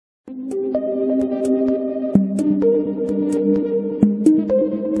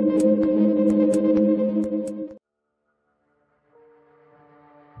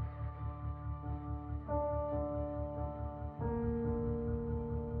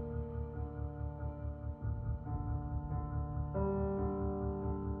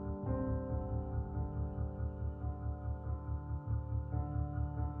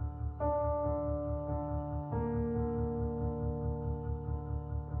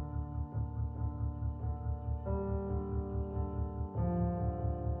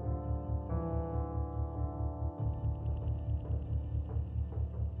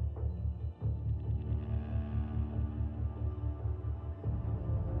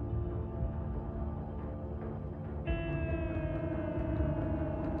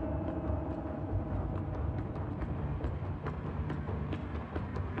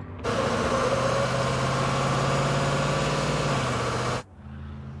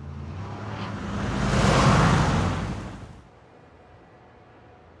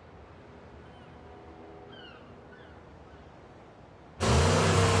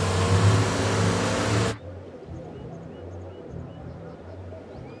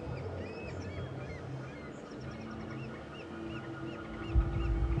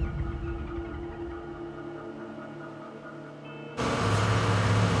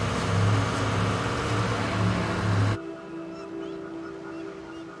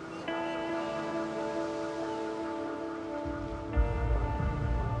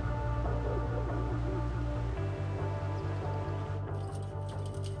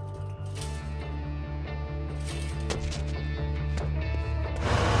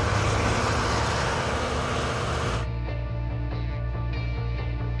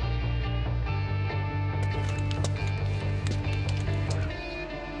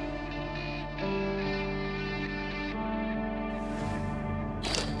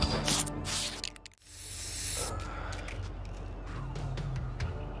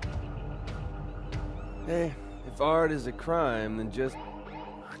Hey, if art is a crime, then just...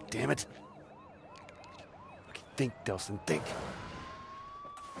 Damn it. Okay, think, Delson, think.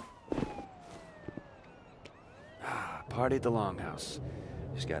 Party at the Longhouse.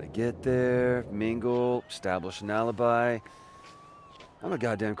 Just gotta get there, mingle, establish an alibi. I'm a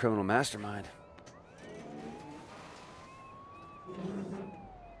goddamn criminal mastermind.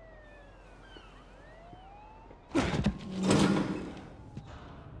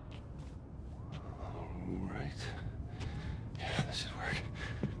 Alright. Yeah, this should work.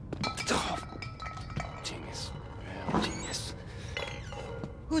 Oh, genius. Real genius.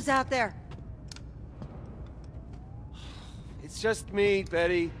 Who's out there? It's just me,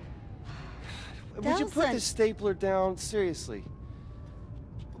 Betty. Would you put Delson. this stapler down? Seriously.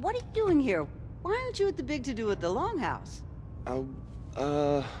 What are you doing here? Why aren't you at the big to-do at the Longhouse?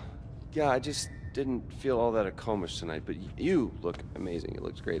 Yeah, I just didn't feel all that accomplished tonight, but you look amazing. It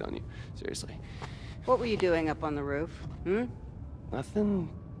looks great on you. Seriously. What were you doing up on the roof? Hmm? Nothing,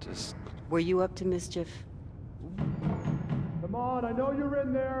 just... Were you up to mischief? Come on, I know you're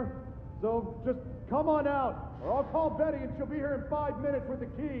in there. So just come on out, or I'll call Betty and she'll be here in 5 minutes with the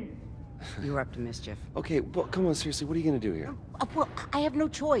keys. You were up to mischief. Okay, well, come on, seriously, what are you gonna do here? Well, I have no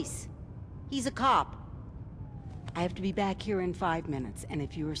choice. He's a cop. I have to be back here in 5 minutes, and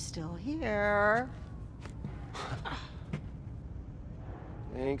if you're still here...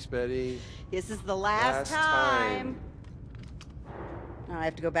 Thanks, Betty. This is the last time. Now I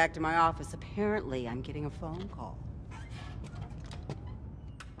have to go back to my office. Apparently, I'm getting a phone call.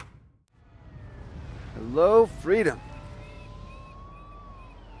 Hello, freedom.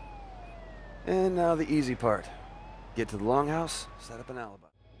 And now the easy part. Get to the Longhouse, set up an alibi.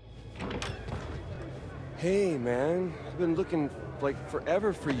 Hey, man. I've been looking, like,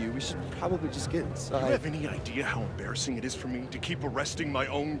 forever for you. We should probably just get inside. Do you have any idea how embarrassing it is for me to keep arresting my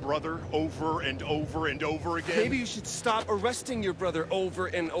own brother over and over and over again? Maybe you should stop arresting your brother over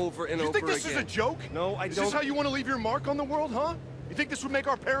and over and over again. You think this is a joke? No, I don't. Is this how you want to leave your mark on the world, huh? You think this would make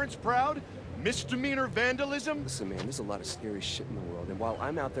our parents proud? Misdemeanor vandalism? Listen, man, there's a lot of scary shit in the world, and while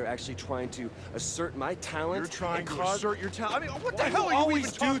I'm out there actually trying to assert my talent... You're trying to cause... assert your talent? I mean, what the Why hell do you are you always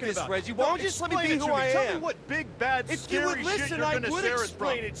even do talking this, about? Reggie? Why don't you just let me explain be it who to me. I Tell am? me what big, bad, If you scary would shit listen, you're I gonna would stare at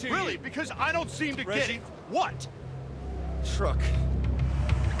explain from. it to you. Really? Because I don't seem to get Reggie? it. What? Truck.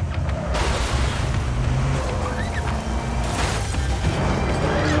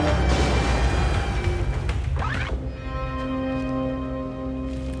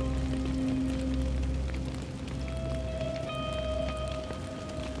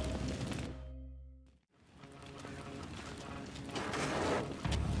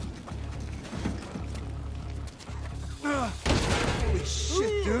 Holy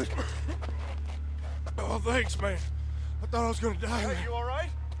shit, dude. Oh, thanks, man. I thought I was gonna die. Hey, you all right?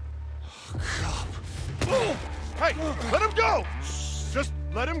 Oh, hey, let him go! Just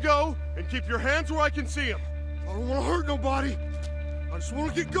let him go and keep your hands where I can see him. I don't want to hurt nobody. I just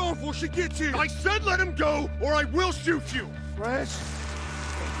want to get going before she gets here. I said let him go, or I will shoot you. Reg? I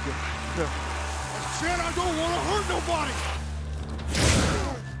said I don't want to hurt nobody.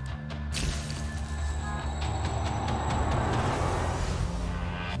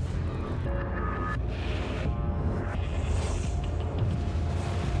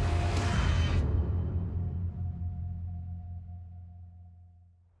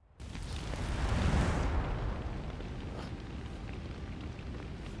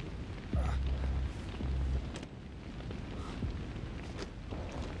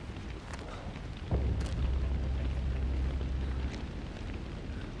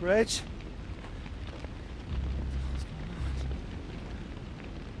 Reg?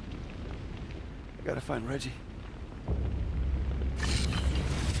 I gotta find Reggie.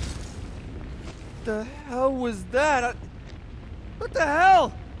 What the hell was that? What the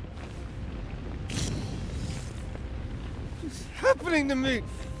hell? What's happening to me?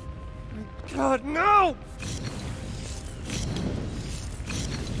 My God, no!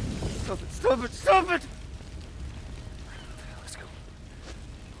 Stop it, stop it, stop it!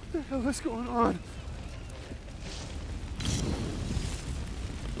 What the hell is going on?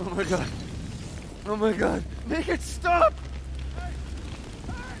 Oh my God. Oh my God. Make it stop!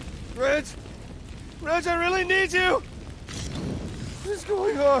 Reg! Reg, I really need you! What is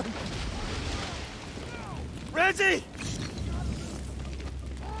going on? Reggie!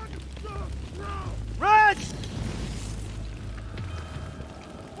 Reg!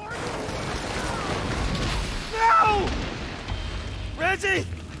 No! Reggie!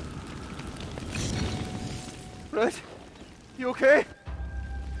 Reg, you okay?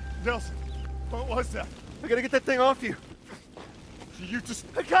 Nelson, what was that? I gotta get that thing off you. You just...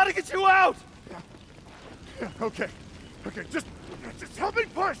 I gotta get you out! Okay. Okay, just help me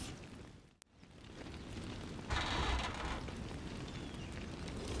push!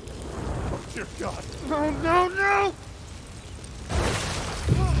 Oh, dear God. No, no, no!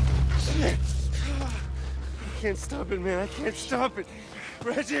 Shit. I can't stop it, man. I can't stop it.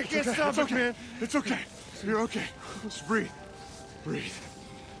 Reggie, I can't stop it, man. It's okay. You're okay. Just breathe. Breathe.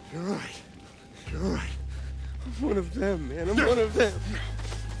 You're all right. You're all right. I'm one of them, man. I'm one of them.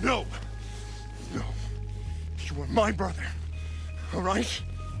 No. No. You are my brother. All right?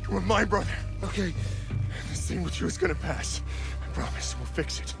 You are my brother. Okay. This thing with you is gonna pass. I promise. We'll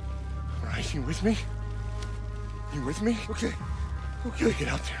fix it. All right? You with me? You with me? Okay. Okay. Get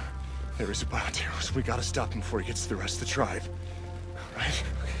out there. There is a bounty, so we gotta stop him before he gets to the rest of the tribe. All right?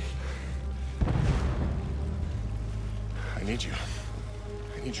 Okay. I need you.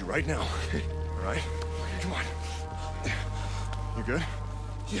 I need you right now. All right? Okay, come on. You good?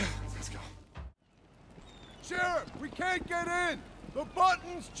 Yeah. Let's go. Sheriff, we can't get in! The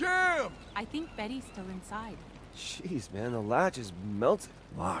button's jammed! I think Betty's still inside. Jeez, man, the latch is melted.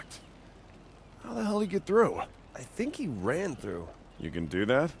 Locked. How the hell did he get through? I think he ran through. You can do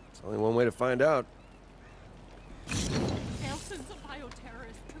that? It's only one way to find out. Nelson's a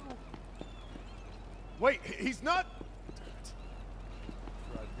bioterrorist, too. Wait, he's not...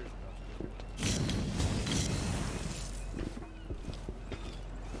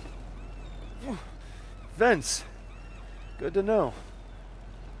 Vents. Good to know.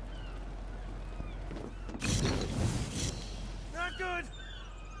 Not good!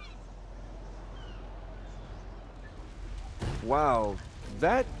 Wow,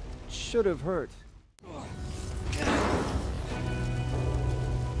 that should have hurt.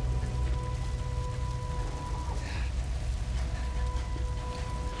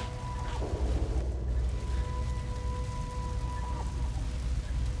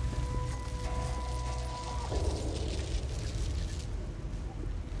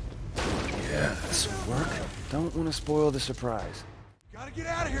 Yeah, this will work. Don't want to spoil the surprise. Gotta get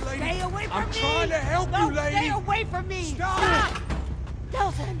out of here, lady! Stay away from me! I'm trying to help No, you, lady! stay away from me! Stop!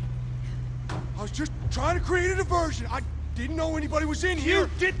 Nelson! I was just trying to create a diversion. I didn't know anybody was in here. You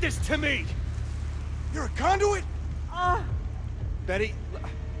did this to me! You're a conduit? Betty,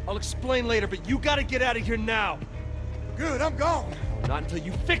 I'll explain later, but you gotta get out of here now! Good, I'm gone. Not until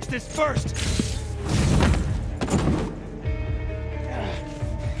you fix this first!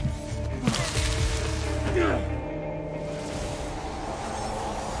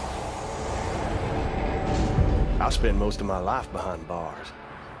 I spent most of my life behind bars.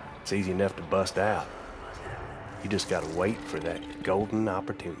 It's easy enough to bust out. You just gotta wait for that golden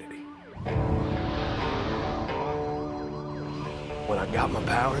opportunity. When I got my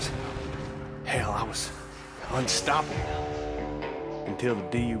powers, hell, I was unstoppable. Until the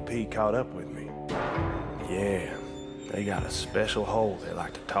DUP caught up with me. Yeah, they got a special hole they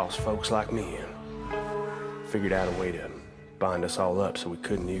like to toss folks like me in. Figured out a way to bind us all up so we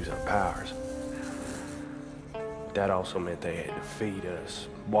couldn't use our powers. That also meant they had to feed us,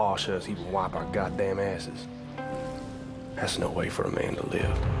 wash us, even wipe our goddamn asses. That's no way for a man to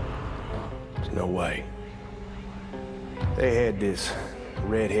live. There's no way. They had this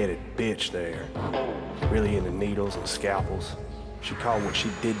red-headed bitch there, really into needles and scalpels. She called what she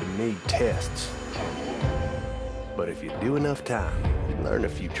did to me tests. But if you do enough time, you learn a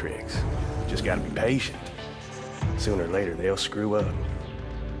few tricks. You just gotta be patient. Sooner or later, they'll screw up.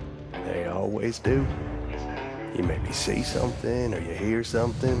 They always do. You maybe see something or you hear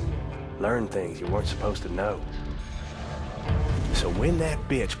something, learn things you weren't supposed to know. So when that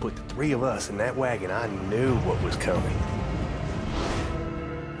bitch put the three of us in that wagon, I knew what was coming.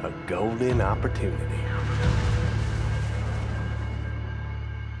 A golden opportunity.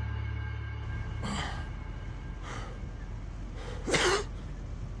 I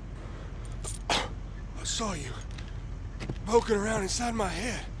saw you poking around inside my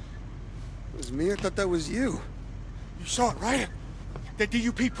head. It was me? I thought that was you. You saw it, right? That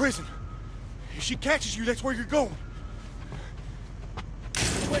DUP prison. If she catches you, that's where you're going.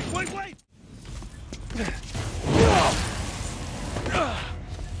 Wait!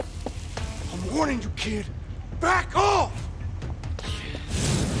 I'm warning you, kid. Back off!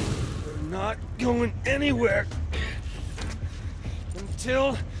 We're not going anywhere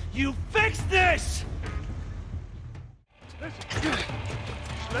until you fix this! Listen, just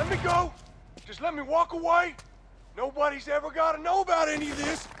let me go. Just let me walk away. Nobody's ever got to know about any of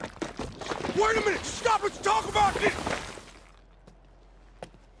this. Wait a minute! Stop it! Talk about this!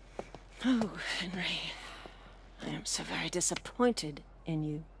 Oh, Henry. I am so very disappointed in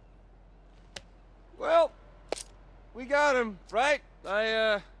you. Well, we got him, right?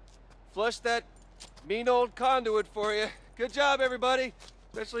 I, flushed that Mean old conduit for you. Good job, everybody.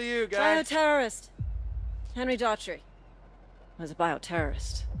 Especially you, guys. Bioterrorist. Henry Daughtry was a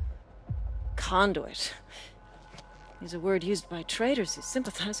bioterrorist. Conduit. Is a word used by traitors who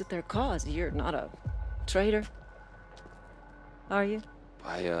sympathize with their cause. You're not a traitor, are you?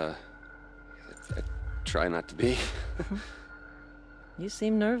 I try not to be. You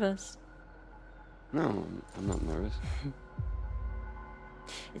seem nervous. No, I'm not nervous.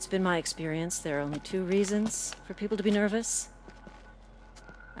 It's been my experience there are only two reasons for people to be nervous.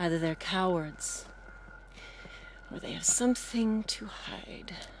 Either they're cowards, or they have something to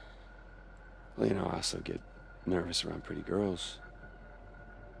hide. Well, you know, I also get nervous around pretty girls.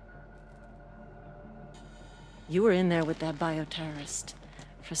 You were in there with that bioterrorist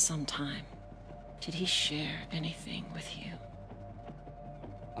for some time. Did he share anything with you?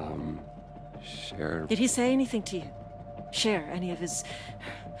 Share... Did he say anything to you? Share any of his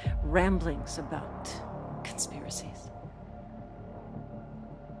ramblings about conspiracies?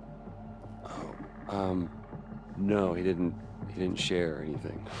 No, he didn't share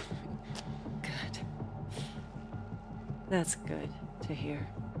anything. Good. That's good to hear.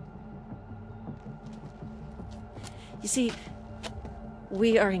 You see,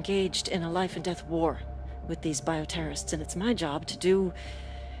 we are engaged in a life and death war with these bioterrorists, and it's my job to do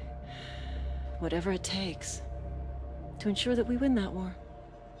whatever it takes to ensure that we win that war.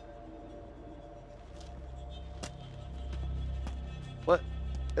 What?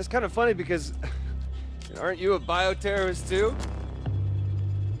 It's kind of funny because... aren't you a bioterrorist too?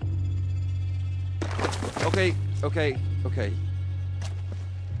 Okay.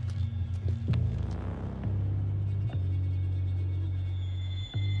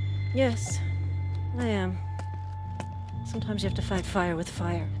 Yes, I am. Sometimes you have to fight fire with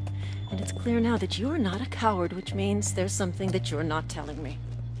fire. And it's clear now that you're not a coward, which means there's something that you're not telling me.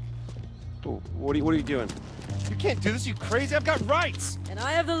 Oh, what are you doing? You can't do this, you crazy. I've got rights. And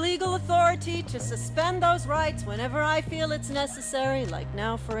I have the legal authority to suspend those rights whenever I feel it's necessary, like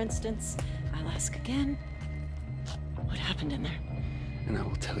now, for instance. I'll ask again, what happened in there? And I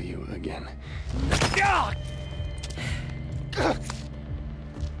will tell you again.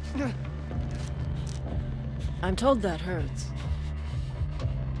 I'm told that hurts.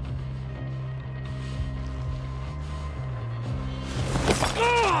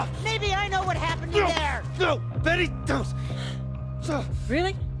 Maybe I know what happened in there! No! Betty, don't!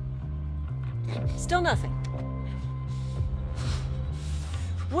 Really? Still nothing.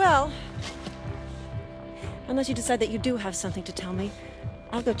 Well, unless you decide that you do have something to tell me,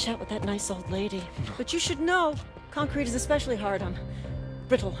 I'll go chat with that nice old lady. But you should know, concrete is especially hard on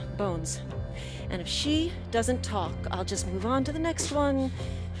brittle bones. And if she doesn't talk, I'll just move on to the next one,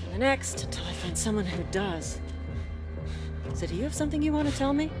 and the next, until I find someone who does. So do you have something you want to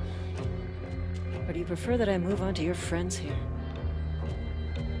tell me? Or do you prefer that I move on to your friends here?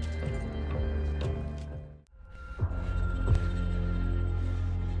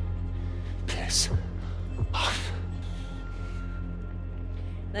 Piss off.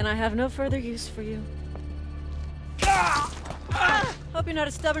 Then I have no further use for you. Hope you're not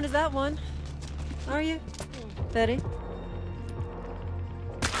as stubborn as that one. Are you, Betty?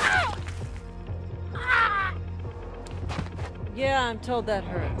 Yeah, I'm told that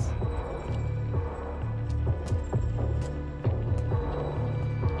hurts.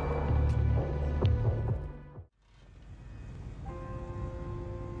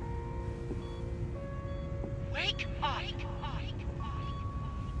 Wake up!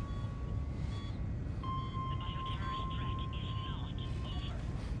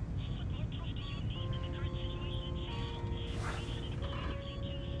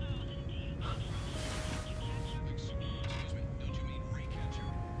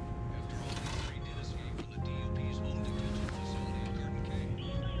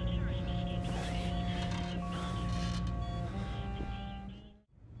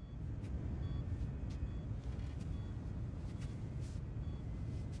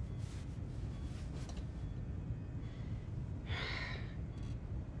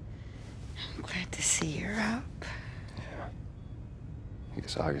 I'm glad to see you're up. Yeah. I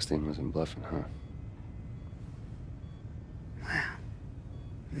guess Augustine wasn't bluffing, huh? Well,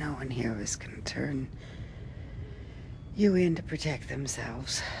 no one here was gonna turn you in to protect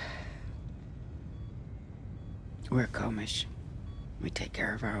themselves. We're Comish. We take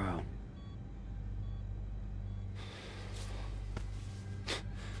care of our own.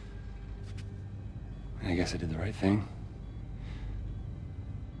 I guess I did the right thing.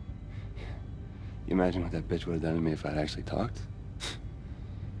 You imagine what that bitch would have done to me if I'd actually talked?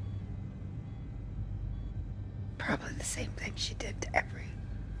 Probably the same thing she did to every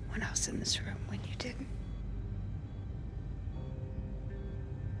anyone else in this room when you didn't.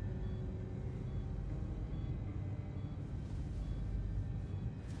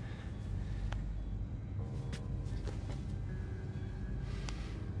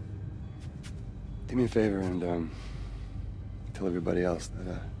 Do me a favor and tell everybody else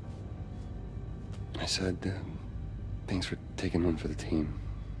that I said thanks for taking one for the team.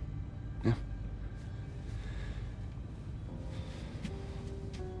 Yeah.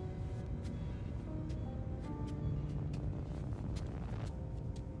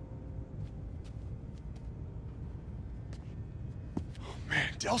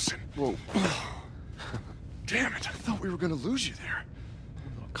 Man, Delson. Whoa. Damn it, I thought we were gonna lose you there.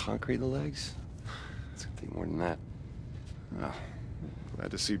 Concrete in the legs? It's gonna take more than that. Oh,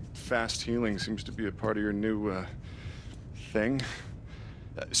 glad to see fast healing seems to be a part of your new, thing.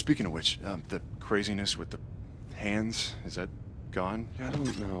 Speaking of which, the craziness with the hands, is that gone I yet?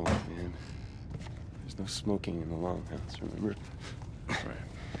 don't know, man. There's no smoking in the longhouse, remember? Right.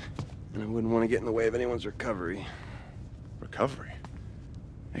 And I wouldn't want to get in the way of anyone's recovery. Recovery?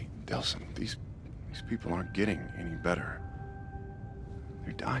 Hey, Delson, these people aren't getting any better.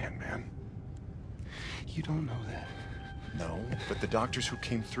 They're dying, man. You don't know that. No, but the doctors who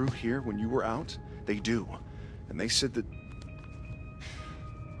came through here when you were out, they do. And they said that...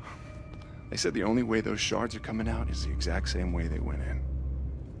 They said the only way those shards are coming out is the exact same way they went in.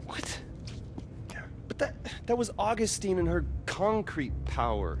 What? Yeah. But that was Augustine and her concrete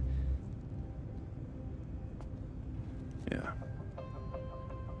power. Yeah.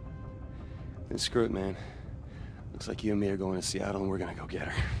 Then screw it, man. Looks like you and me are going to Seattle and we're gonna go get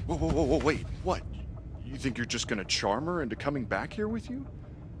her. Whoa, wait, what? You think you're just gonna charm her into coming back here with you?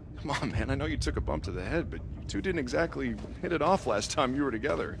 Come on, man, I know you took a bump to the head, but you two didn't exactly hit it off last time you were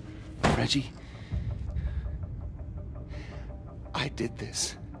together. Reggie, I did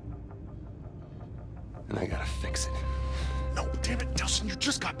this. And I gotta fix it. No, damn it, Delson, you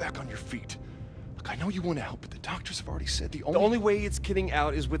just got back on your feet. Look, I know you want to help, but the doctors have already said the The only way it's getting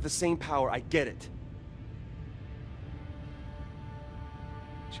out is with the same power. I get it.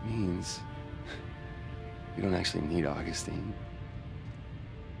 Which means you don't actually need Augustine.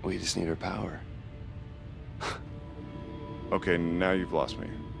 We just need her power. Okay, now you've lost me.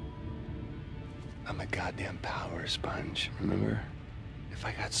 I'm a goddamn power sponge, remember? If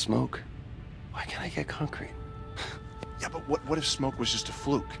I got smoke, why can't I get concrete? Yeah, but what if smoke was just a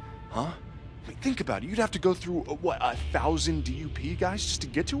fluke, huh? I mean, think about it. You'd have to go through, what, 1,000 DUP guys just to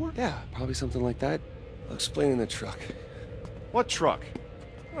get to her? Yeah, probably something like that. I'll explain in the truck. What truck?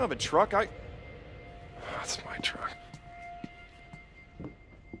 I don't have a truck, That's my truck.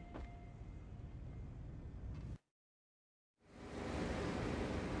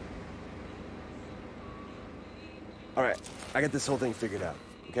 All right, I got this whole thing figured out,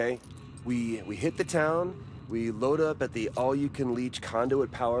 okay? We hit the town, we load up at the all-you-can-leech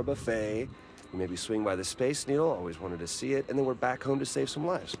conduit power buffet, we maybe swing by the Space Needle, always wanted to see it, and then we're back home to save some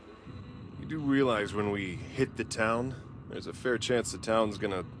lives. You do realize when we hit the town, there's a fair chance the town's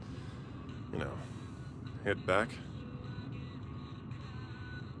gonna, you know, hit back?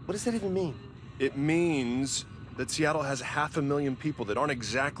 What does that even mean? It means that Seattle has 500,000 people that aren't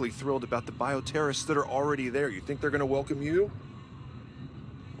exactly thrilled about the bioterrorists that are already there. You think they're gonna welcome you?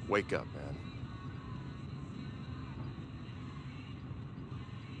 Wake up, man.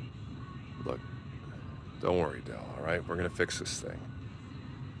 Look, don't worry, Del, all right? We're gonna fix this thing.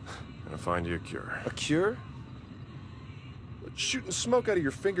 Gonna find you a cure. A cure? But shooting smoke out of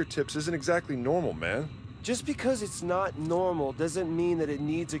your fingertips isn't exactly normal, man. Just because it's not normal doesn't mean that it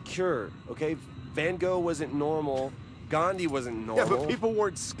needs a cure, okay? Van Gogh wasn't normal. Gandhi wasn't normal. Yeah, but people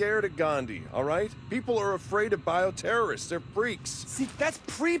weren't scared of Gandhi, all right? People are afraid of bioterrorists. They're freaks. See, that's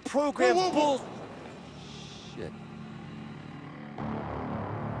pre-programmed bull... Shit.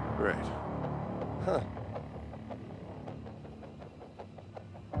 Right. Huh.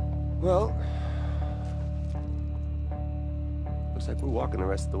 Well... looks like we're walking the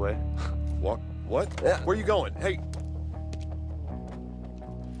rest of the way. Walk? What? Yeah. Where are you going? Hey.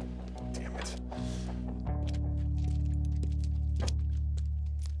 Damn it.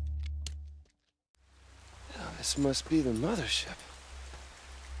 Oh, this must be the mothership.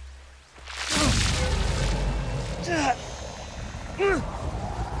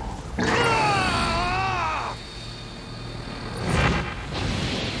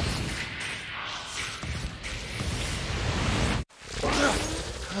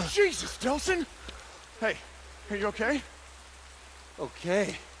 Jesus, Delson! Hey, are you okay?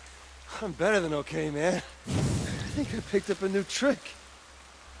 Okay. I'm better than okay, man. I think I picked up a new trick.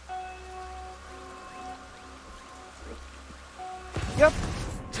 Yep.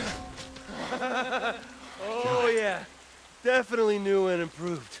 Definitely new and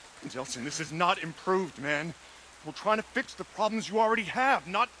improved. Delson, this is not improved, man. We're trying to fix the problems you already have,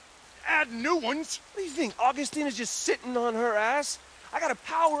 not add new ones. What do you think, Augustine is just sitting on her ass? I gotta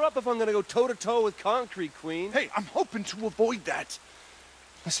power up if I'm gonna go toe-to-toe with Concrete Queen. Hey, I'm hoping to avoid that.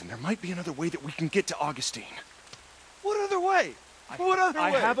 Listen, there might be another way that we can get to Augustine. What other way? What other way?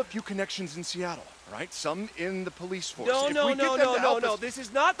 I have a few connections in Seattle, all right? Some in the police force. No, If no, we no, get them no, to no, help no. us- This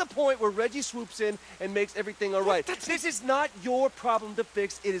is not the point where Reggie swoops in and makes everything all right. This is not your problem to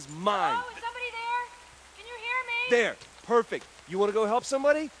fix. It is mine. Oh, is somebody there? Can you hear me? There. Perfect. You want to go help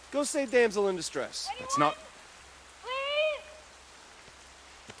somebody? Go save damsel in distress. That's not... Please?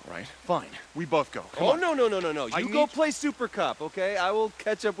 All right, fine. We both go. Come Oh, on. no, no, no, no, no. I You go need- play Super Cop, okay? I will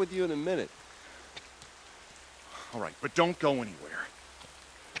catch up with you in a minute. All right, but don't go anywhere.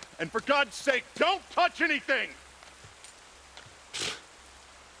 And for God's sake, don't touch anything!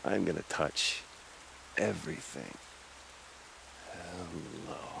 I'm gonna touch everything.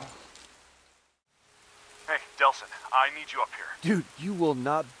 Hello. Hey, Delson, I need you up here. Dude, you will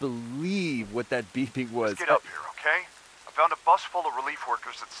not believe what that beeping was. Let's get up here, okay? I found a bus full of relief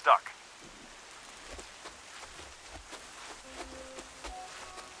workers that's stuck.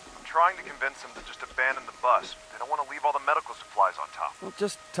 I'm trying to convince them to just abandon the bus. They don't want to leave all the medical supplies on top. Well,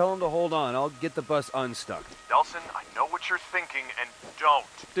 just tell them to hold on. I'll get the bus unstuck. Delson, I know what you're thinking, and don't.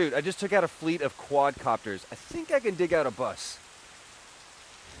 Dude, I just took out a fleet of quadcopters. I think I can dig out a bus.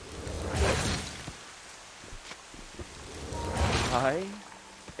 I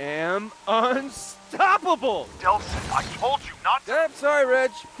am unstoppable! Delson, I told you not to. Yep, sorry,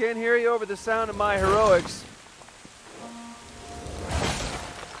 Reg. Can't hear you over the sound of my heroics.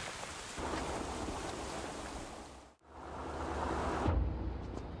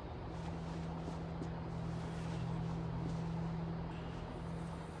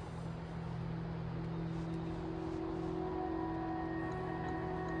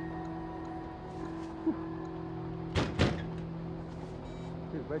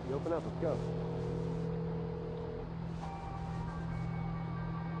 Dude, Reggie, open up. Let's go.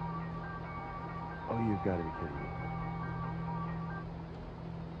 Oh, you've got to be kidding me.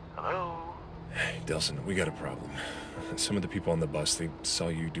 Hello? Hey, Delson, we got a problem. Some of the people on the bus, they saw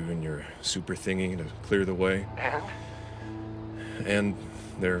you doing your super thingy to clear the way. And? And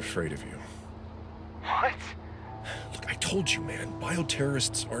they're afraid of you. What? Look, I told you, man.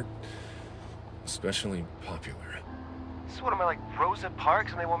 Bioterrorists aren't especially popular. So what, am I like Rosa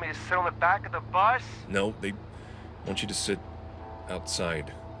Parks and they want me to sit on the back of the bus? No, they want you to sit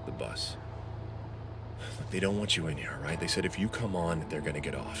outside the bus. Look, they don't want you in here, right? They said if you come on, they're gonna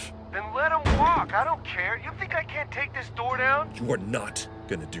get off. Then let them walk. I don't care. You think I can't take this door down? You are not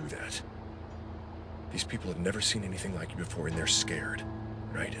gonna do that. These people have never seen anything like you before, and they're scared,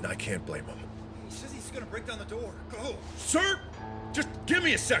 right? And I can't blame them. He says he's gonna break down the door. Go! Sir, just give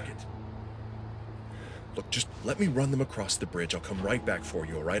me a second. Look, just let me run them across the bridge. I'll come right back for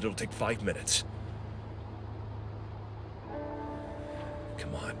you, all right? It'll take 5 minutes.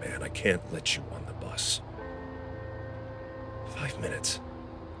 Come on, man. I can't let you on the bus. 5 minutes.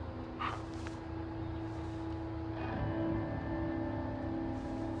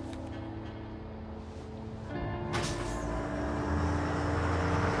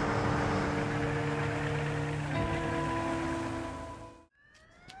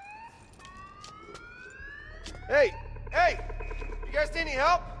 Hey! Hey! You guys need any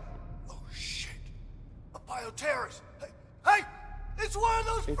help? Oh, shit. A bioterrorist. Hey! Hey! It's one of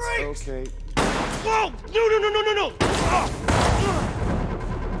those freaks! Okay. Whoa! No, no, no, no, no, no!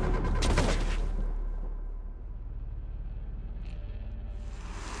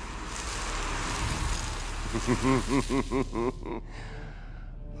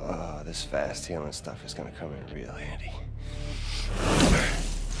 Oh, this fast healing stuff is gonna come in real handy.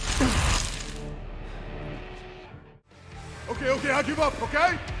 Okay, okay, I give up,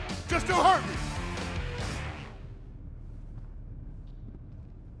 okay? Just don't hurt me!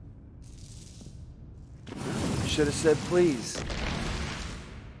 You should have said please.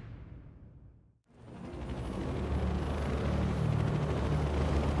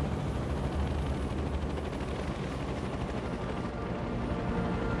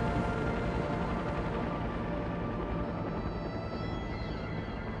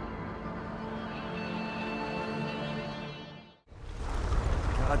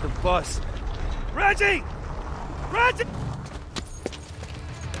 God, the bus. Reggie! Reggie!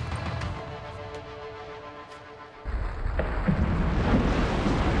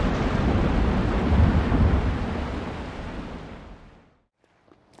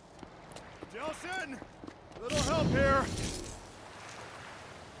 Delson! Little help here.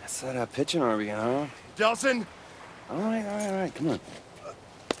 That's that pitching Oregon, huh? Delson, All right, come on.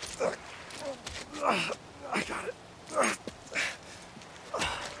 I got it.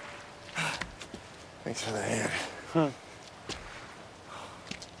 Thanks for the hand. Huh.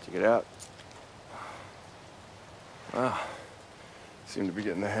 Check it out. Wow. Seem to be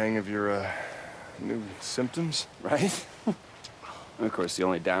getting the hang of your, new symptoms. Right? And of course, the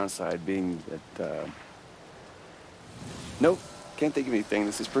only downside being that, nope, can't think of anything.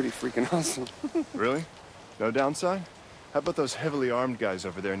 This is pretty freaking awesome. Really? No downside? How about those heavily armed guys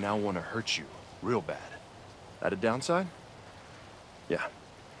over there now want to hurt you real bad? That a downside? Yeah.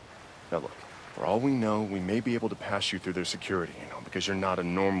 Now look, for all we know, we may be able to pass you through their security, because you're not a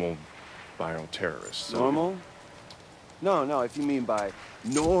normal viral terrorist. So... Normal? No, if you mean by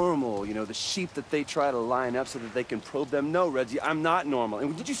normal, the sheep that they try to line up so that they can probe them. No, Reggie, I'm not normal.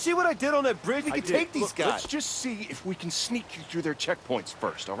 And did you see what I did on that bridge? We can take these guys. Let's just see if we can sneak you through their checkpoints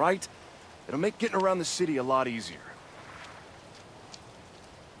first, all right? It'll make getting around the city a lot easier.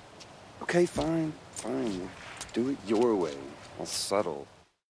 Okay, fine. Do it your way. I'll settle.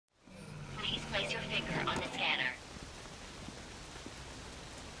 Please place your finger on the scanner.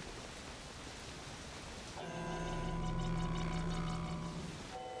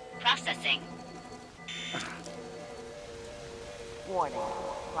 Processing. Warning.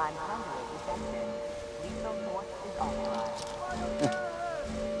 Prime conduit detected. Lethal force is authorized.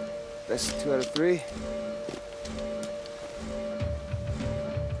 That's 2 out of 3.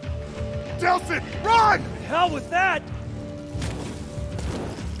 Delsin, run! Hell with that!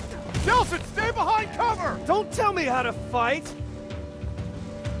 Delsin, stay behind cover! Don't tell me how to fight!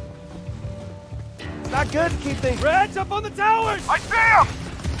 Not good to keep things... Reg, up on the towers! I see him!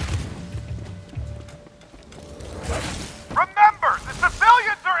 Remember, the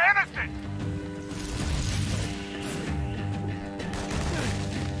civilians are innocent!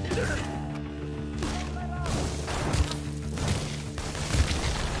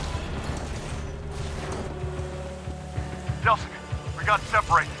 Delsin, we got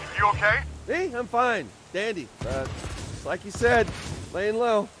separated. Are you okay? Me? I'm fine. Dandy. Just like you said, laying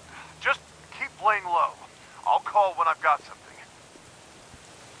low. Just keep laying low. I'll call when I've got something.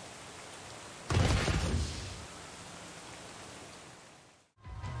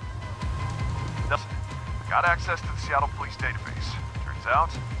 Delsin, got access to the Seattle Police database. Turns out,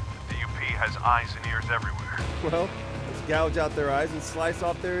 the DUP has eyes and ears everywhere. Well, let's gouge out their eyes and slice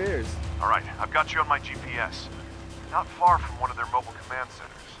off their ears. All right, I've got you on my GPS. Not far from one of their mobile command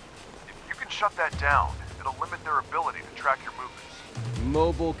centers. If you can shut that down, it'll limit their ability to track your movements.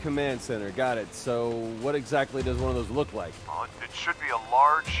 Mobile command center, got it. So what exactly does one of those look like? Well, it should be a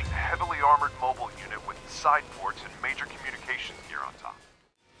large, heavily armored mobile unit with side ports and major communications gear on top.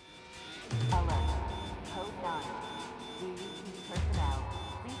 Alert. Code 9. DUP personnel,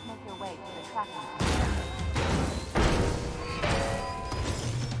 please make your way to the tracking point.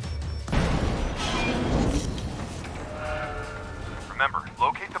 Remember,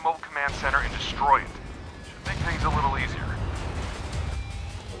 locate the mobile command center and destroy it. Should make things a little easier.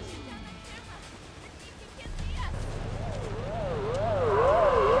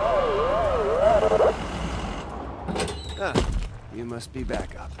 Ah, you must be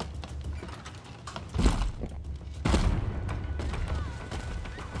back up.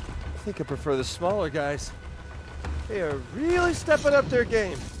 I think I prefer the smaller guys. They are really stepping up their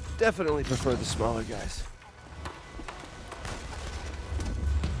game. Definitely prefer the smaller guys.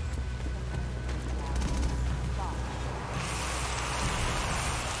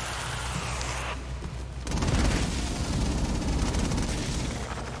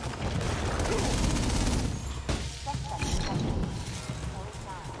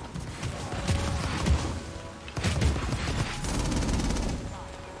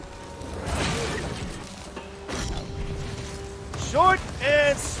 Short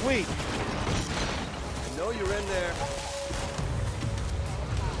and sweet. I know you're in there.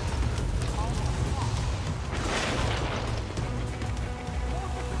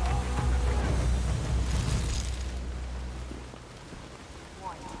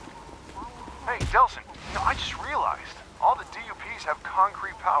 Hey, Delsin, I just realized all the DUPs have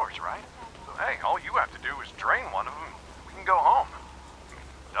concrete powers, right? So, hey, all you have to do is drain one of them. We can go home. If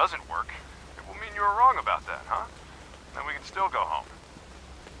it doesn't work, it will mean you were wrong about that, huh? Then we can still go home.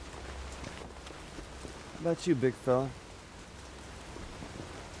 How about you, big fella?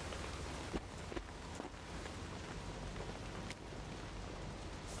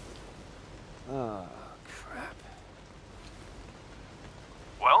 Oh, crap.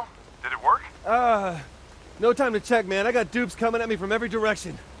 Well, did it work? No time to check, man. I got dupes coming at me from every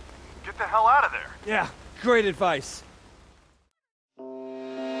direction. Get the hell out of there. Yeah, great advice.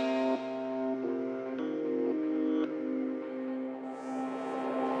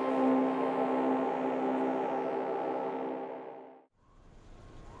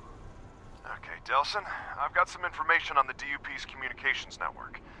 Okay, Delson, I've got some information on the DUP's communications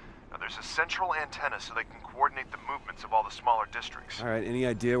network. Now, there's a central antenna so they can coordinate the movements of all the smaller districts. All right, any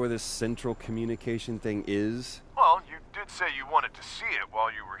idea where this central communication thing is? Well, you did say you wanted to see it while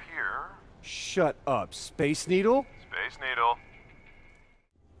you were here. Shut up, Space Needle? Space Needle.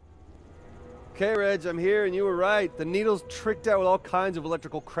 Okay, Reg, I'm here, and you were right. The Needle's tricked out with all kinds of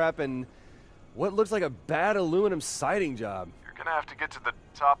electrical crap and what looks like a bad aluminum siding job. You're gonna have to get to the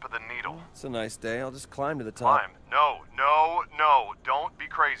top of the Needle. It's a nice day. I'll just climb to the top. Climb. No, no, no. Don't be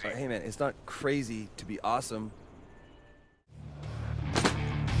crazy. Hey, man, it's not crazy to be awesome.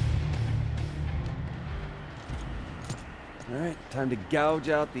 All right, time to gouge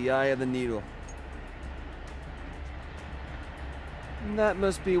out the eye of the Needle. And that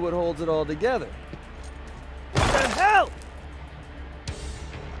must be what holds it all together. What the hell?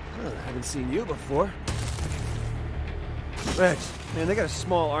 Well, I haven't seen you before. Reg, man, they got a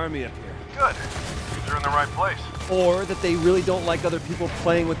small army up here. Good. Means you're in the right place. Or that they really don't like other people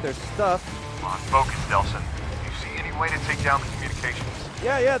playing with their stuff. Come on, focus, Delson. Do you see any way to take down the communications?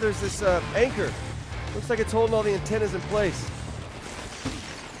 Yeah, there's this anchor. Looks like it's holding all the antennas in place.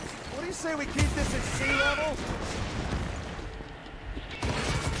 What do you say we keep this at sea level?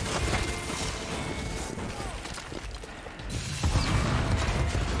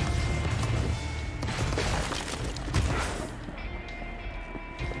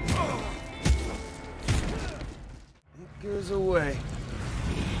 It goes away.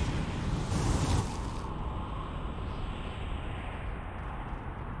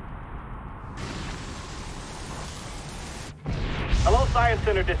 Hello, Science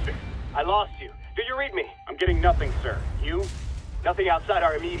Center District. I lost you. Do you read me? I'm getting nothing, sir. You? Nothing outside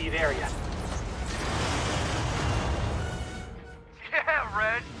our immediate area. Yeah,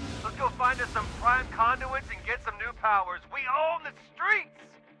 Reg. Let's go find us some prime conduits and get some new powers. We own the streets!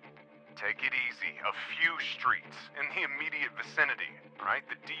 Take it easy. A few streets in the immediate vicinity, right?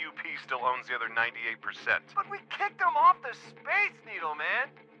 The DUP still owns the other 98%. But we kicked them off the Space Needle, man.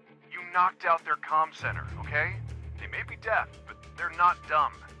 You knocked out their comm center, okay? They may be deaf, but they're not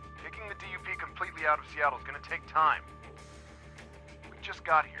dumb. Kicking the DUP completely out of Seattle is gonna take time. We just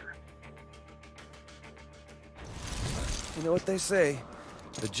got here. You know what they say?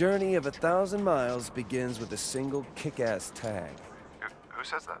 The journey of 1,000 miles begins with a single kick-ass tag. Who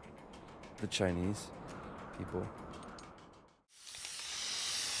says that? The Chinese people.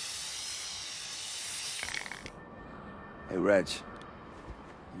 Hey, Reg.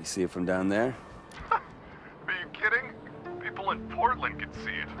 You see it from down there? Are you kidding? People in Portland can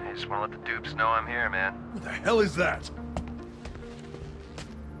see it. I just want to let the dupes know I'm here, man. What the hell is that?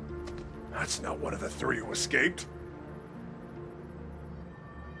 That's not one of the three who escaped.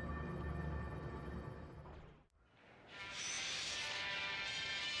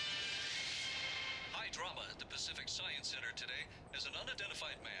 High drama at the Pacific Science Center today as an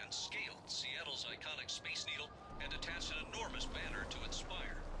unidentified man scaled Seattle's iconic Space Needle and attached an enormous banner to its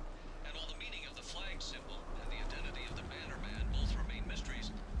spire. And while the meaning of the flag symbol and the identity of the banner man both remain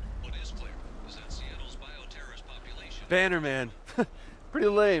mysteries, what is clear is that Seattle's bioterrorist population... Banner Man. Pretty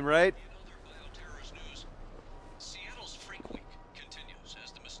lame, right? Seattle's Freak Week continues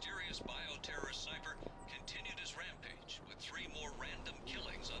as the mysterious bioterrorist sniper continued his rampage with 3 more random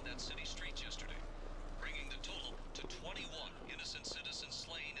killings on that city street yesterday, bringing the total to 21 innocent citizens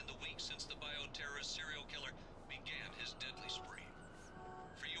slain in the week since the bioterrorist serial killer began his deadly spree.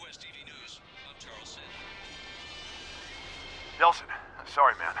 For USTV News, I'm Charles Sandler. Nelson,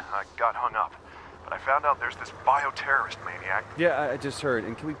 sorry, man. I got hung up. But I found out there's this bioterrorist maniac. Yeah, I just heard.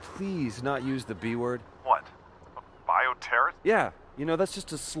 And can we please not use the B word? What? A bioterrorist? Yeah. You know, that's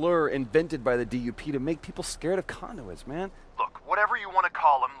just a slur invented by the DUP to make people scared of conduits, man. Look, whatever you want to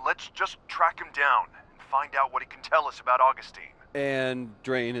call him, let's just track him down and find out what he can tell us about Augustine. And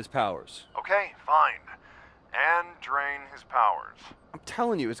drain his powers. Okay, fine. And drain his powers. I'm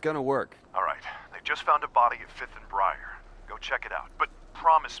telling you, it's gonna work. All right. They just found a body at 5th and Briar. Go check it out. But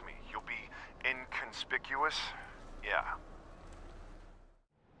promise me you'll be inconspicuous? Yeah.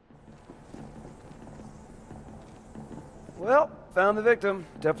 Well, found the victim.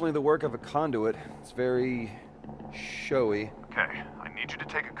 Definitely the work of a conduit. It's very showy. Okay, I need you to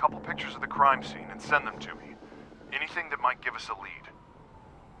take a couple pictures of the crime scene and send them to me. Anything that might give us a lead.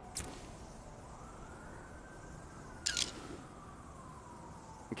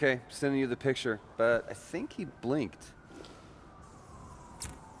 Okay, sending you the picture, but I think he blinked.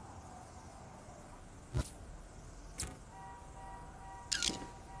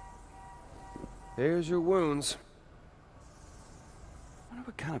 There's your wounds. I wonder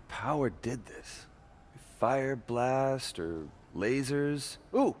what kind of power did this? Fire blast or lasers?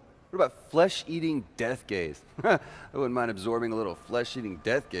 Ooh, What about flesh-eating death gaze? I wouldn't mind absorbing a little flesh-eating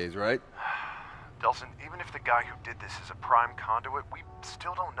death gaze, right? Delson, even if the guy who did this is a prime conduit, we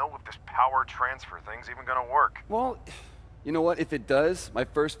still don't know if this power transfer thing's even gonna work. Well, you know what? If it does, my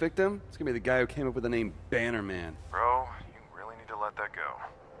first victim is gonna be the guy who came up with the name Bannerman. Bro, you really need to let that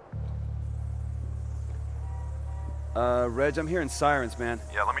go. Reg, I'm hearing sirens, man.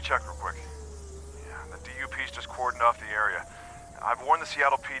 Yeah, let me check real quick. Yeah, the DUP's just cordoned off the area. I've warned the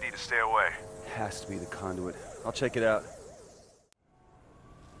Seattle PD to stay away. Has to be the conduit. I'll check it out.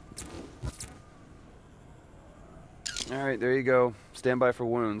 All right, there you go. Stand by for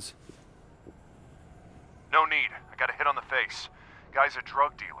wounds. No need. I got a hit on the face. Guy's a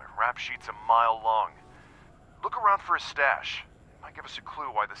drug dealer. Rap sheet's a mile long. Look around for his stash. Might give us a clue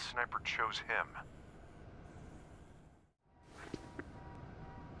why the sniper chose him.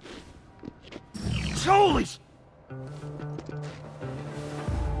 Holy!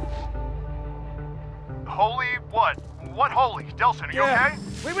 Holy what? What holy? Delson, are you okay?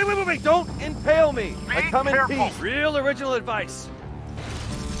 Wait, don't impale me! Be I come careful. in peace. Real original advice.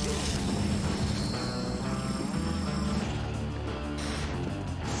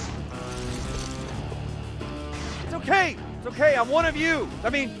 It's okay, I'm one of you. I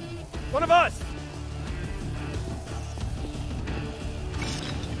mean, one of us.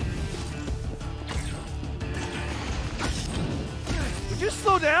 Would you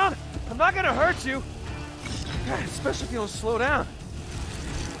slow down? I'm not gonna hurt you. God, especially if you don't slow down.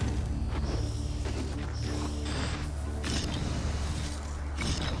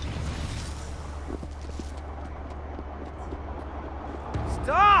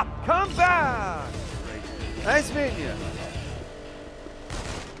 Stop! Come back! Nice meeting you.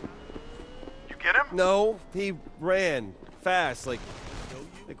 You get him? No, he ran fast, like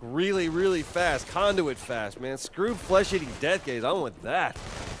really, really fast. Conduit fast, man. Screw flesh-eating death gaze. I want that.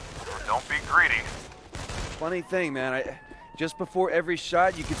 Don't be greedy. Funny thing, man. Just before every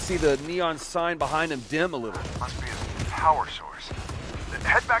shot, you could see the neon sign behind him dim a little. Must be his power source.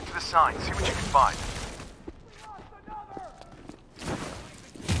 Head back to the sign, see what you can find.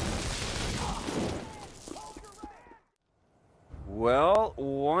 Well,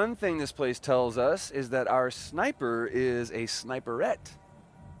 one thing this place tells us is that our sniper is a sniperette.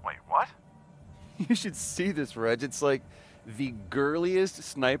 Wait, what? You should see this, Reg. It's like the girliest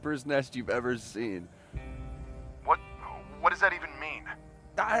sniper's nest you've ever seen. What does that even mean?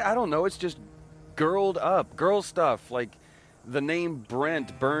 I don't know. It's just girled up. Girl stuff. Like the name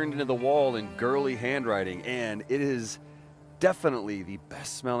Brent burned into the wall in girly handwriting. And it is definitely the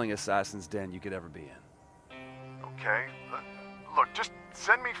best smelling assassin's den you could ever be in. Okay. Look, just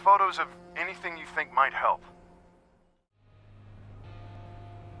send me photos of anything you think might help.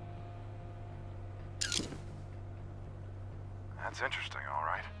 That's interesting, all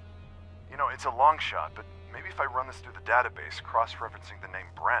right. You know, it's a long shot, but maybe if I run this through the database, cross-referencing the name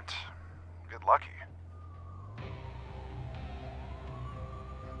Brent, I'll get lucky.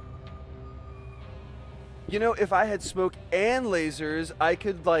 You know, if I had smoke and lasers, I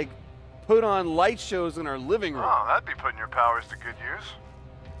could, like, put on light shows in our living room. Oh, that'd be putting your powers to good use.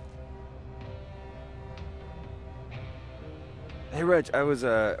 Hey, Reg, I was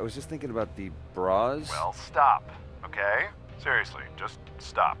just thinking about the bras. Well, stop, okay? Seriously, just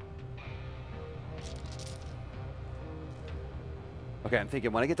stop. Okay, I'm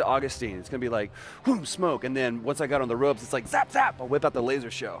thinking when I get to Augustine, it's gonna be like, whoom, smoke, and then once I got on the ropes, it's like, zap, zap, I'll whip out the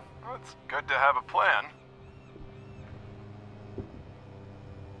laser show. Well, it's good to have a plan.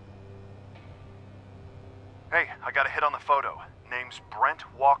 Hey, I got a hit on the photo. Name's Brent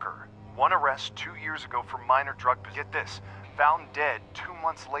Walker. One arrest 2 years ago for minor drug possession. Get this, found dead 2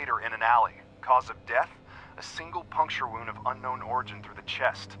 months later in an alley. Cause of death? A single puncture wound of unknown origin through the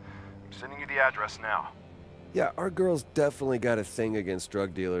chest. I'm sending you the address now. Yeah, our girl's definitely got a thing against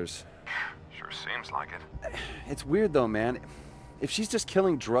drug dealers. Sure seems like it. It's weird though, man. If she's just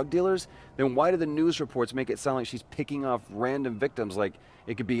killing drug dealers, then why do the news reports make it sound like she's picking off random victims like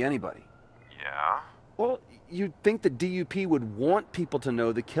it could be anybody? Yeah? Well, you'd think the DUP would want people to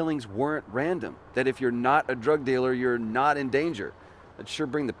know the killings weren't random. That if you're not a drug dealer, you're not in danger. That'd sure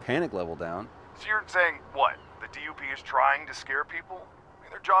bring the panic level down. So you're saying what? The DUP is trying to scare people? I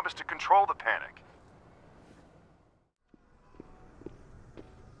mean, their job is to control the panic.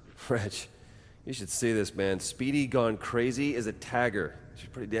 Reg, you should see this, man. Speedy Gone Crazy is a tagger. She's a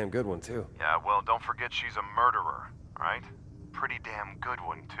pretty damn good one, too. Yeah, well, don't forget she's a murderer, right? Pretty damn good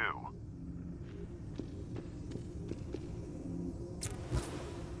one, too.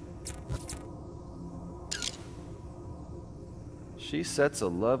 She sets a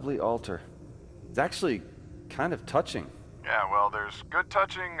lovely altar. It's actually kind of touching. Yeah, well, there's good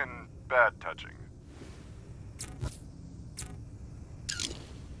touching and bad touching.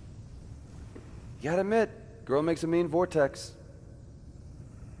 You gotta admit, girl makes a mean vortex.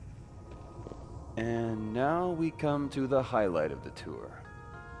 And now we come to the highlight of the tour.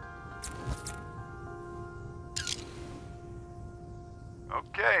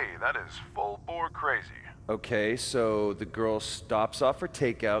 Okay, that is full bore crazy. Okay, so the girl stops off for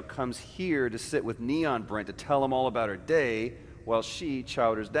takeout, comes here to sit with Neon Brent to tell him all about her day, while she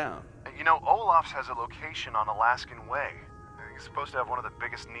chowders down. You know, Olaf's has a location on Alaskan Way. He's supposed to have one of the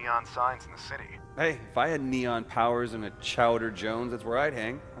biggest neon signs in the city. Hey, if I had neon powers and a Chowder Jones, that's where I'd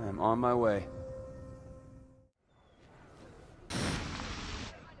hang. I am on my way.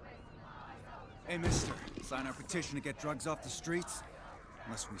 Hey, mister, sign our petition to get drugs off the streets?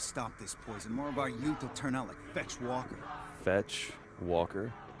 Unless we stop this poison, more of our youth will turn out like Fetch Walker. Fetch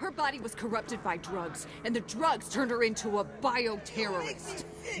Walker? Her body was corrupted by drugs, and the drugs turned her into a bioterrorist.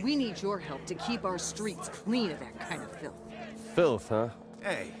 We need your help to keep our streets clean of that kind of filth. Filth, huh?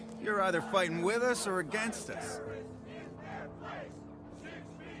 Hey, you're either fighting with us or against us.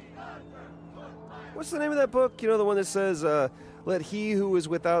 What's the name of that book? You know, the one that says, let he who is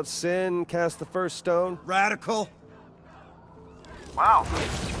without sin cast the first stone? Radical? Wow.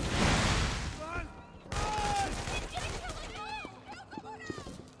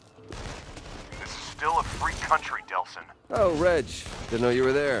 This is still a free country, Delson. Oh, Reg. Didn't know you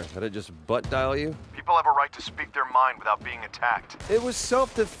were there. Did I just butt dial you? People have a right to speak their mind without being attacked. It was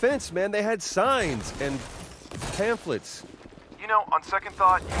self-defense, man. They had signs and pamphlets. You know, on second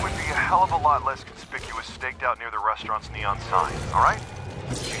thought, you would be a hell of a lot less conspicuous staked out near the restaurant's neon sign, all right?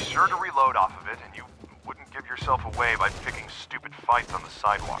 Be sure to reload off of it, and you wouldn't give yourself away by picking stupid fights on the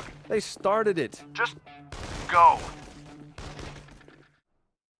sidewalk. They started it. Just go.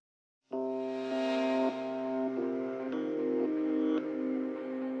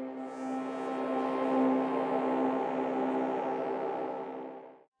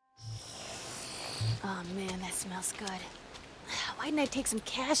 Oh man, that smells good. Why didn't I take some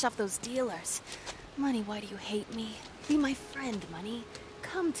cash off those dealers? Money, why do you hate me? Be my friend, Money.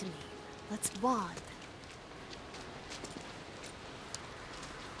 Come to me. Let's bond.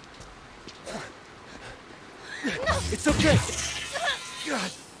 No! It's okay!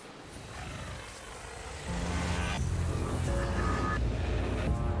 God!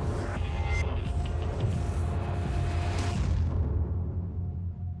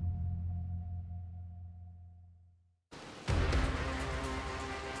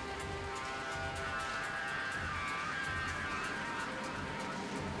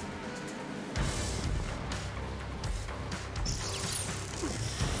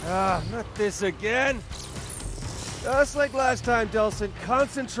 Ah, not this again. Just like last time, Delson.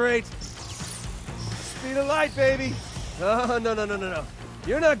 Concentrate. Speed of light, baby. Oh, no.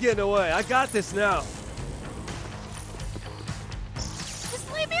 You're not getting away. I got this now.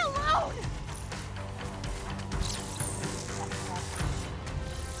 Just leave me alone!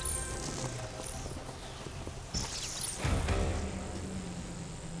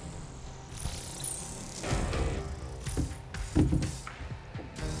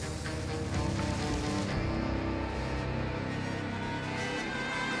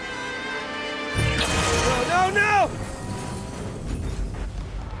 No!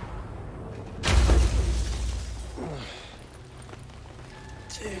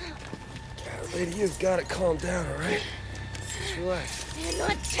 Dude, God, lady, you've got to calm down, all right? Just relax. You're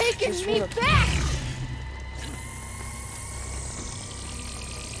not taking Just me wanna- back!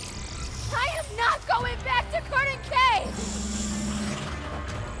 I am not going back to Curtin K!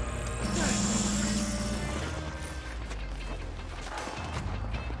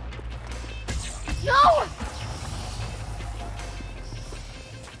 No!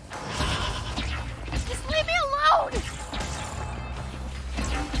 Just leave me alone!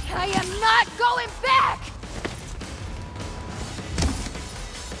 I am not going back!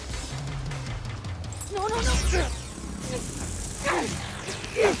 No.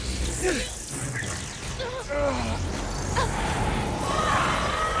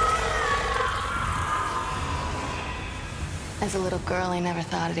 As a little girl, I never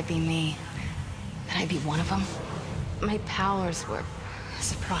thought it'd be me. That I'd be one of them. My powers were a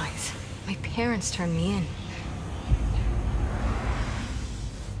surprise. My parents turned me in.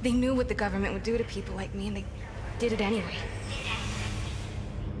 They knew what the government would do to people like me, and they did it anyway.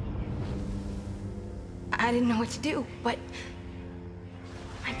 I didn't know what to do, but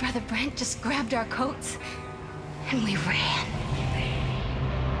my brother Brent just grabbed our coats, and we ran.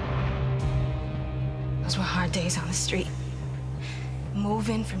 Those were hard days on the street.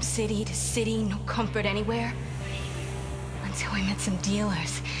 Moving from city to city, no comfort anywhere. So we met some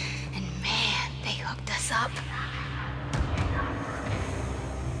dealers, and man, they hooked us up.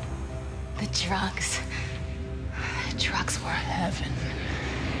 The drugs were heaven.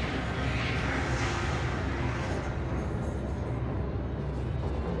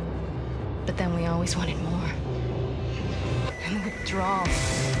 But then we always wanted more. And the withdrawal,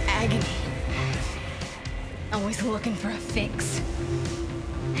 agony. Always looking for a fix.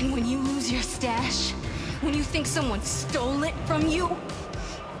 And when you lose your stash, when you think someone stole it from you,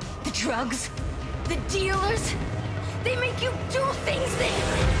 the drugs, the dealers, they make you do things then.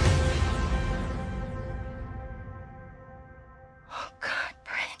 Oh God,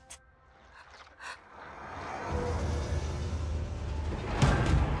 Brent.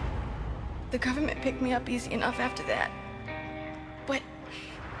 The government picked me up easy enough after that. But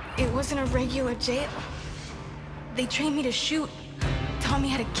it wasn't a regular jail. They trained me to shoot, taught me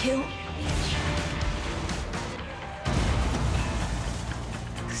how to kill.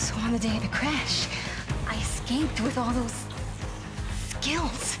 So on the day of the crash, I escaped with all those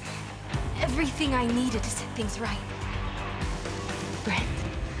skills. Everything I needed to set things right. Brent,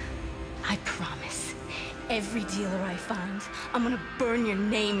 I promise, every dealer I find, I'm gonna burn your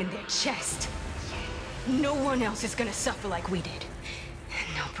name in their chest. No one else is gonna suffer like we did.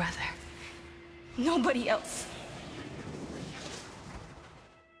 No, brother. Nobody else.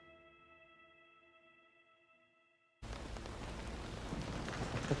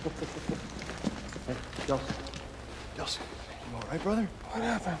 Delson, you all right, brother? What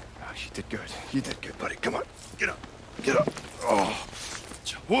happened? Oh, you did good. You did good, buddy. Come on. Get up. Get up. Oh.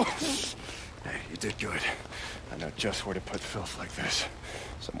 Whoa. Hey, you did good. I know just where to put filth like this.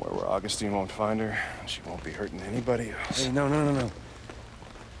 Somewhere where Augustine won't find her, and she won't be hurting anybody else. Hey, no.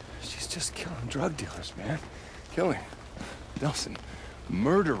 She's just killing drug dealers, man. Killing? Delson,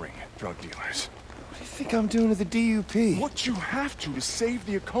 murdering drug dealers. What do you think I'm doing to the DUP? What you have to save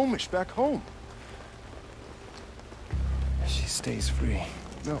the Akomish back home. She stays free.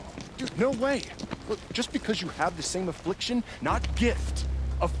 No. Dude, no way. Look, just because you have the same affliction, not gift,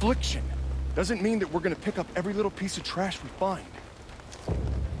 affliction, doesn't mean that we're gonna pick up every little piece of trash we find.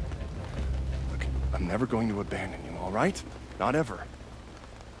 Look, I'm never going to abandon you, all right? Not ever.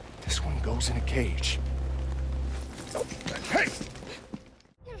 This one goes in a cage. Hey!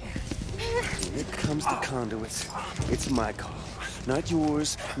 Here comes the conduits. It's my call. Not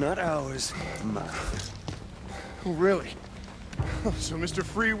yours, not ours, mine. Oh, really? So Mr.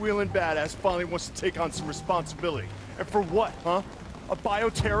 Freewheeling Badass finally wants to take on some responsibility. And for what, huh? A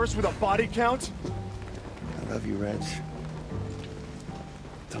bioterrorist with a body count? I love you, Reg.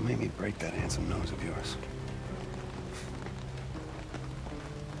 Don't make me break that handsome nose of yours.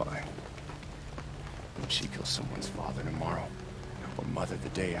 Fine. When she kills someone's father tomorrow, or mother the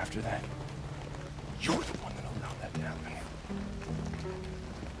day after that, you're the one that allowed that to happen.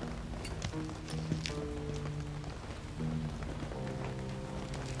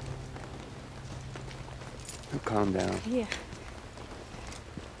 Calm down. Yeah.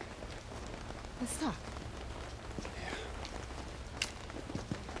 Let's talk.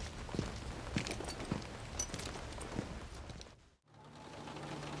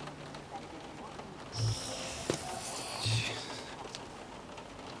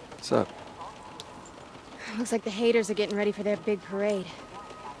 What's up? Looks like the haters are getting ready for their big parade.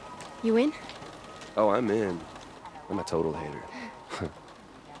 You in? Oh, I'm in. I'm a total hater.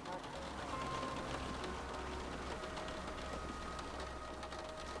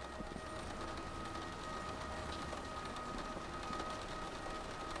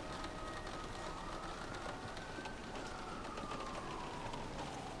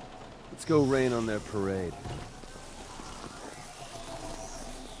 Let's go rain on their parade.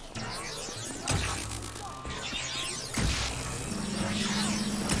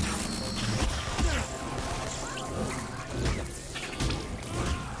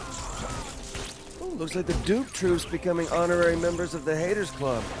 Looks like the Duke Troop's becoming honorary members of the Haters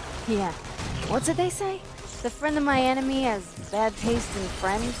Club. Yeah. What's it they say? The friend of my enemy has bad taste in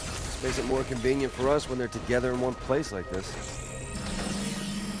friends? This makes it more convenient for us when they're together in one place like this.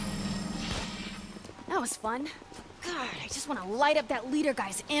 That was fun. God, I just want to light up that leader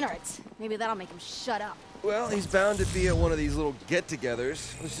guy's innards. Maybe that'll make him shut up. Well, he's bound to be at one of these little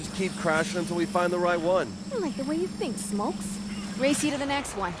get-togethers. Let's just keep crashing until we find the right one. I like the way you think, Smokes. Race you to the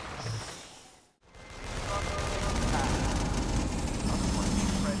next one.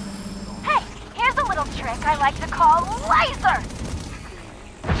 Hey, here's a little trick I like to call laser!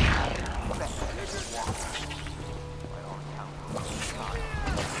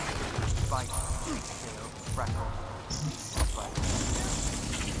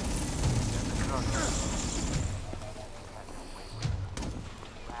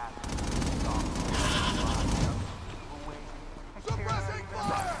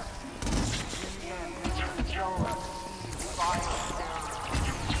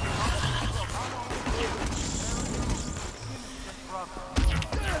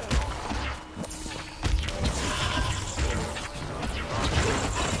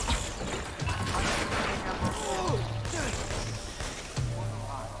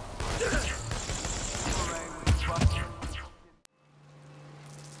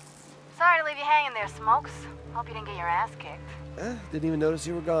 leave you hanging there, Smokes. Hope you didn't get your ass kicked. Didn't even notice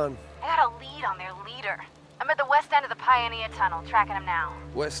you were gone. I got a lead on their leader. I'm at the west end of the Pioneer Tunnel, tracking him now.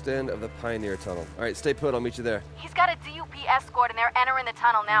 West end of the Pioneer Tunnel. All right, stay put. I'll meet you there. He's got a DUP escort and they're entering the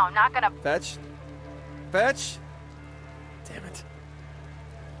tunnel now. I'm not gonna... Fetch? Fetch? Damn it.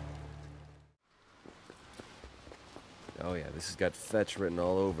 Oh yeah, this has got fetch written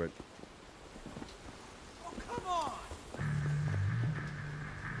all over it. Come on!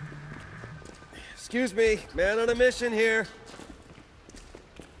 Excuse me, man on a mission here.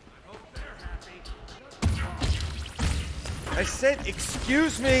 I said,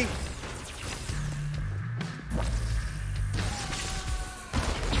 excuse me.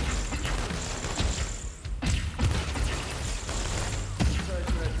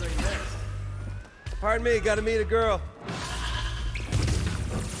 Pardon me, gotta meet a girl.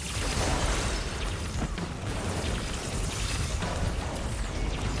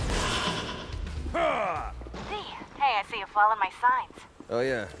 Hey, I see you following my signs. Oh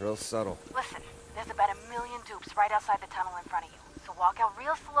yeah, real subtle. Listen, there's about 1 million dupes right outside the tunnel in front of you. So walk out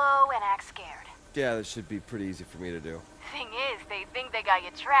real slow and act scared. Yeah, that should be pretty easy for me to do. Thing is, they think they got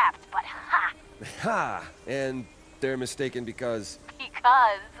you trapped, but ha! Ha! And they're mistaken because...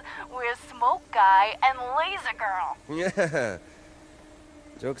 Because we're Smoke Guy and Laser Girl. Yeah.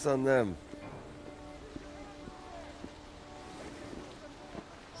 Joke's on them.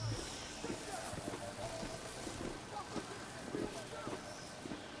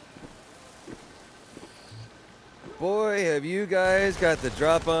 Boy, have you guys got the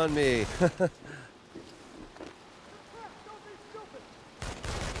drop on me.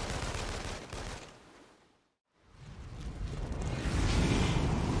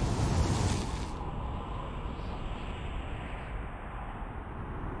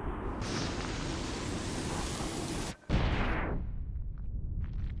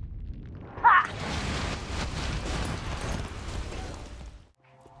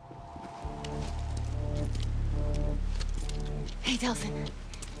 Hey, Delsin.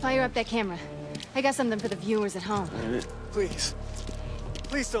 Fire up that camera. I got something for the viewers at home. Please.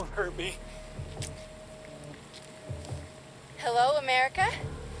 Please don't hurt me. Hello, America.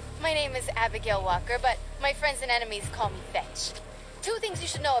 My name is Abigail Walker, but my friends and enemies call me Fetch. 2 things you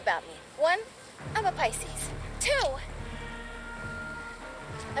should know about me. 1, I'm a Pisces. 2,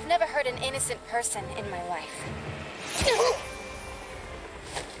 I've never hurt an innocent person in my life.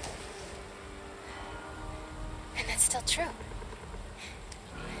 And that's still true.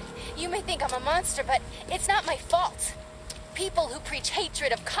 You may think I'm a monster, but it's not my fault. People who preach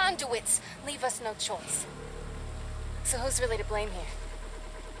hatred of conduits leave us no choice. So who's really to blame here?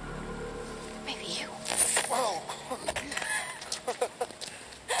 Maybe you. Whoa.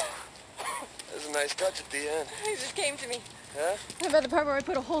 There's a nice touch at the end. It just came to me. Huh? How about the part where I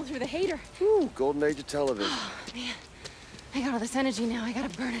put a hole through the hater? Ooh, golden age of television. Oh, man. I got all this energy now. I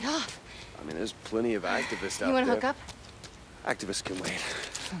gotta burn it off. I mean, there's plenty of activists out there. You wanna hook up? Activists can wait.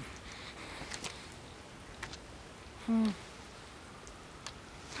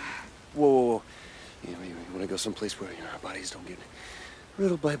 Whoa. You want to go someplace where our bodies don't get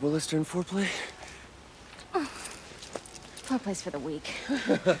riddled by bullets during foreplay? Foreplay's for the weak.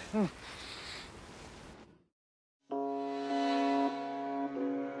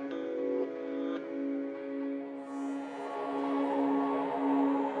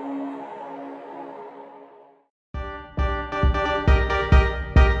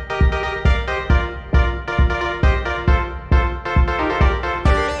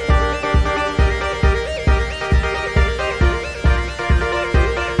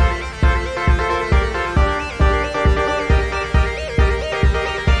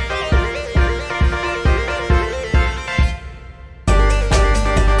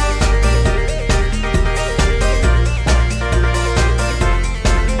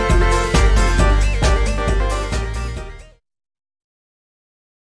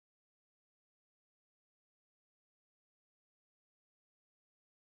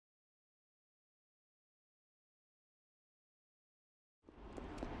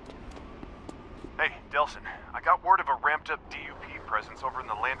 Hey, Delsin, I got word of a ramped-up DUP presence over in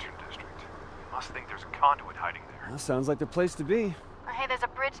the Lantern District. You must think there's a conduit hiding there. Well, sounds like the place to be. Hey, there's a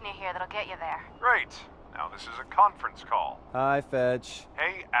bridge near here that'll get you there. Great. Now this is a conference call. Hi, Fetch.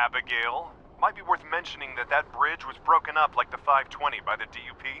 Hey, Abigail. Might be worth mentioning that that bridge was broken up like the 520 by the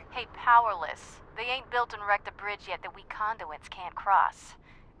DUP. Hey, Powerless. They ain't built and wrecked a bridge yet that we conduits can't cross.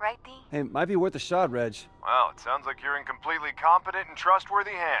 Right, Dee? Hey, might be worth a shot, Reg. Well, it sounds like you're in completely competent and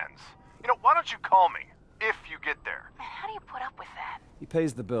trustworthy hands. You know, why don't you call me, if you get there? Man, how do you put up with that? He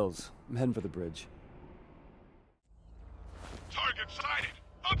pays the bills. I'm heading for the bridge. Target sighted!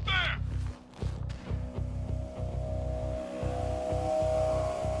 Up there!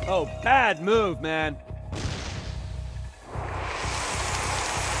 Oh, bad move, man.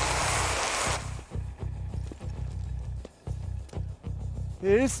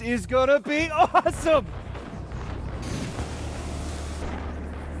 This is gonna be awesome!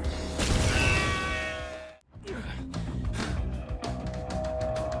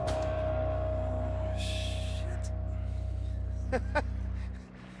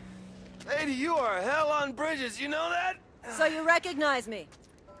 Lady, you are hell on bridges, you know that? So you recognize me?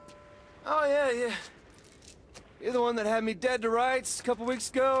 Oh, yeah. You're the one that had me dead to rights a couple weeks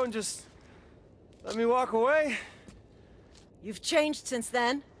ago and just let me walk away? You've changed since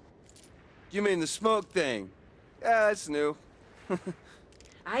then. You mean the smoke thing? Yeah, that's new.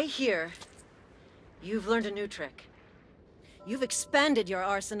 I hear you've learned a new trick. You've expanded your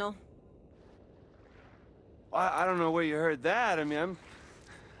arsenal. I don't know where you heard that. I mean,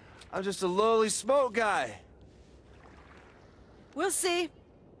 I'm just a lowly smoke guy. We'll see.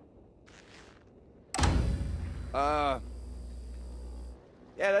 Yeah,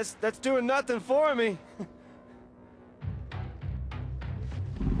 that's doing nothing for me.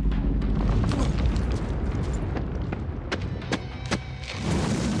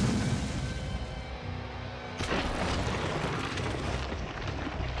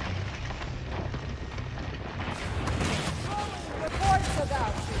 Reports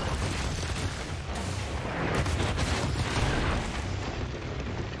about you.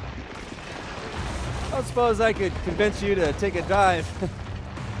 I don't suppose I could convince you to take a dive.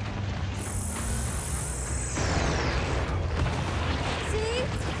 See?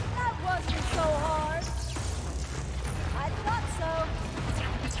 That wasn't so hard. I thought so.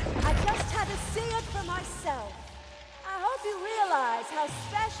 I just had to see it for myself. I hope you realize how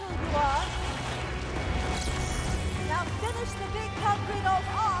special you are. Now finish the big concrete oath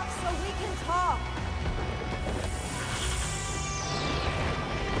off so we can talk.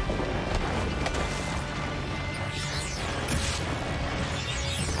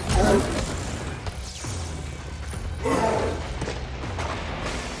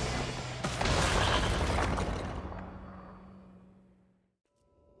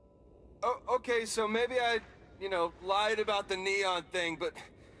 Okay, so maybe I, lied about the neon thing, but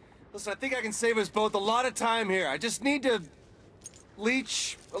listen, I think I can save us both a lot of time here. I just need to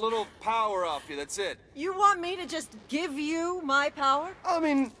leech a little power off you, that's it. You want me to just give you my power? I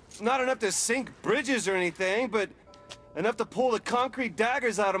mean, not enough to sink bridges or anything, but enough to pull the concrete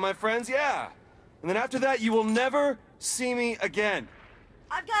daggers out of my friends, yeah. And then after that, you will never see me again.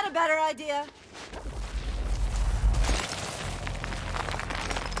 I've got a better idea.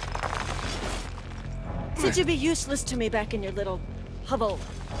 Since you'd be useless to me back in your little hovel,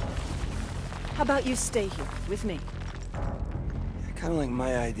 how about you stay here with me? I kind of like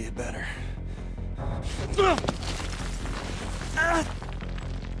my idea better.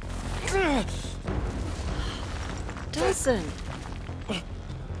 Dawson,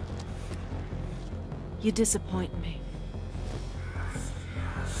 you disappoint me.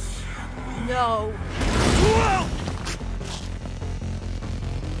 No.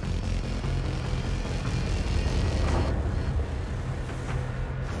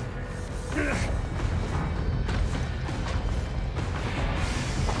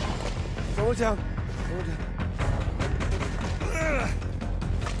 Slow it down. Slow it down.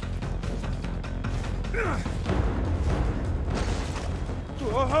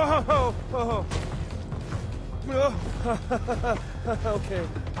 Okay.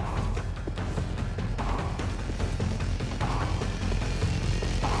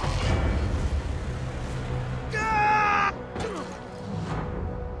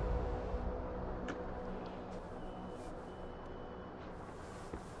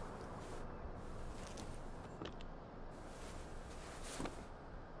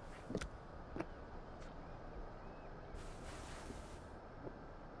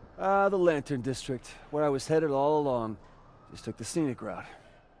 The Lantern District, where I was headed all along. Just took the scenic route.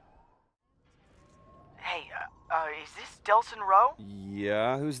 Hey, is this Delson Rowe?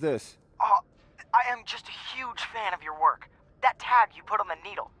 Yeah, who's this? I am just a huge fan of your work. That tag you put on the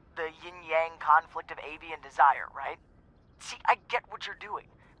needle, the yin-yang conflict of avian desire, right? See, I get what you're doing.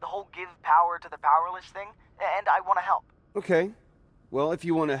 The whole give power to the powerless thing, and I want to help. Okay. Well, if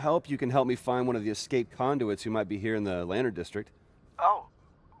you want to help, you can help me find one of the escaped conduits who might be here in the Lantern District. Oh.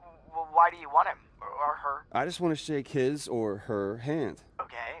 Well, why do you want him? Or her? I just want to shake his or her hand.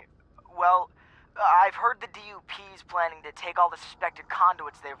 Okay. Well, I've heard the DUP's planning to take all the suspected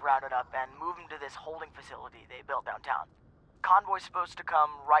conduits they've rounded up and move them to this holding facility they built downtown. Convoy's supposed to come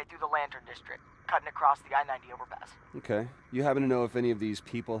right through the Lantern District, cutting across the I-90 overpass. Okay. You happen to know if any of these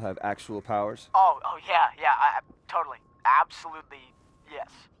people have actual powers? Oh, yeah, I totally. Absolutely, Yes.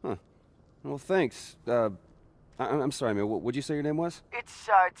 Huh. Well, thanks. I'm sorry, man. What'd you say your name was? It's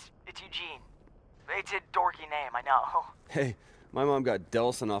Eugene. It's a dorky name, I know. Hey, my mom got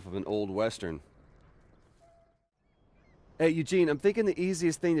Delson off of an old Western. Hey, Eugene, I'm thinking the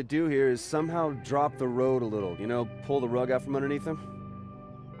easiest thing to do here is somehow drop the road a little. You know, pull the rug out from underneath him.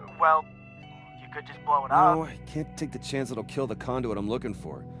 Well, you could just blow it up. No, I can't take the chance it'll kill the conduit I'm looking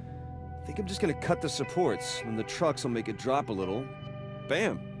for. I think I'm just gonna cut the supports, and the trucks will make it drop a little.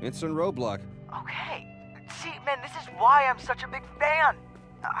 Bam! Instant roadblock. Okay. See, man, this is why I'm such a big fan.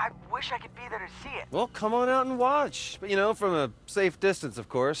 I wish I could be there to see it. Well, come on out and watch. But, you know, from a safe distance, of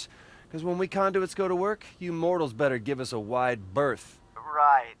course. Because when we conduits go to work, you mortals better give us a wide berth.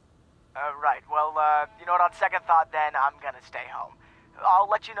 Right. Right. Well, you know what, on second thought then, I'm gonna stay home. I'll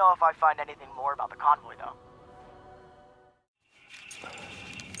let you know if I find anything more about the convoy, though.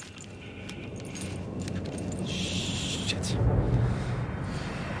 Shit.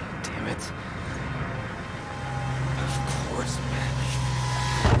 Damn it. Of course.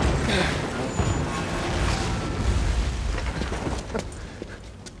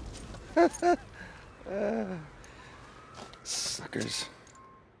 Suckers.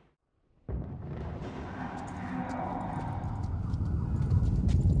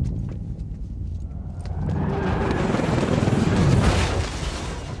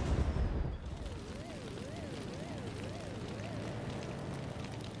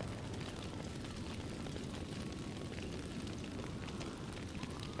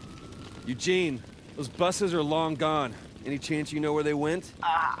 Eugene, those buses are long gone. Any chance you know where they went?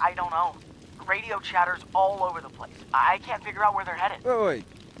 I don't know. Radio chatter's all over the place. I can't figure out where they're headed. Wait.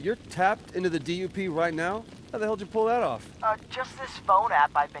 You're tapped into the DUP right now? How the hell did you pull that off? Just this phone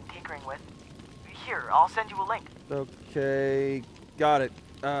app I've been tinkering with. Here, I'll send you a link. Okay, got it.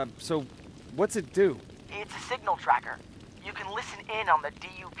 So, what's it do? It's a signal tracker. You can listen in on the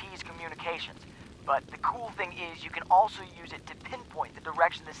DUP's communications. But the cool thing is you can also use it to pinpoint the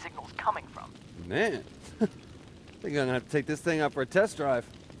direction the signal's coming from. Man, I think I'm gonna have to take this thing out for a test drive.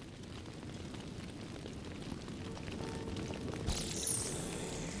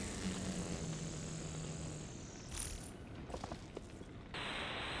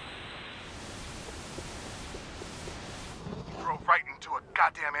 Drove right into a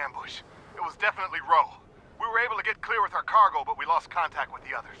goddamn ambush. It was definitely Roe. We were able to get clear with our cargo, but we lost contact with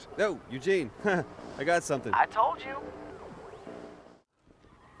the others. No, Eugene, I got something. I told you.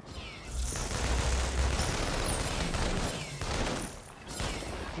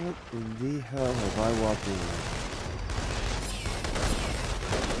 What in the hell have I walked into?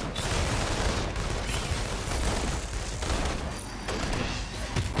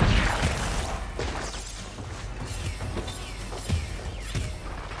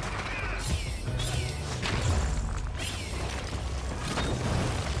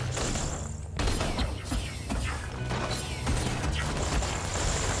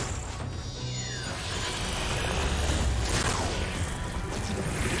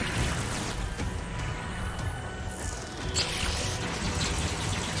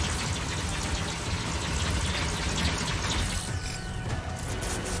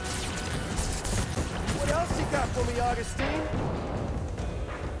 For me, Augustine.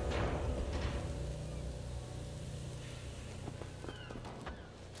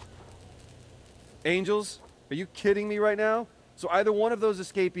 Angels? Are you kidding me right now? So either one of those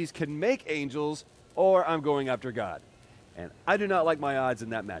escapees can make angels, or I'm going after God. And I do not like my odds in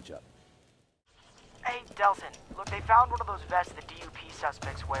that matchup. Hey, Delson, look, they found one of those vests the DUP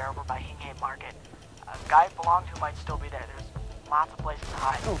suspects wear over by Hingham Market. A guy it belonged to might still be there. There's lots of places to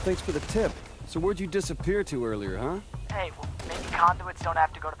hide. Oh, thanks for the tip. So where'd you disappear to earlier, huh? Hey, well, maybe conduits don't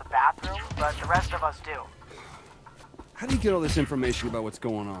have to go to the bathroom, but the rest of us do. How do you get all this information about what's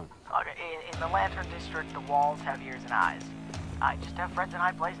going on? Okay, in the Lantern District, the walls have ears and eyes. I just have friends in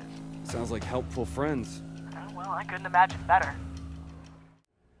high places. Sounds like helpful friends. Well, I couldn't imagine better.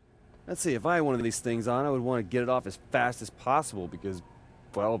 Let's see, if I had one of these things on, I would want to get it off as fast as possible because,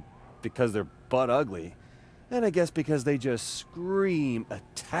 well, because they're butt ugly. And I guess because they just scream,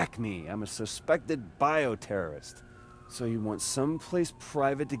 attack me. I'm a suspected bioterrorist. So you want someplace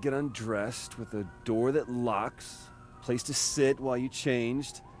private to get undressed with a door that locks, a place to sit while you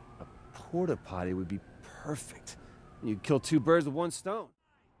changed. A porta potty would be perfect. You'd kill two birds with one stone.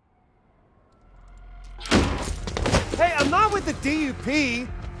 Hey, I'm not with the DUP,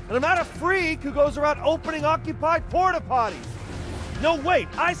 and I'm not a freak who goes around opening occupied porta potties. No, wait,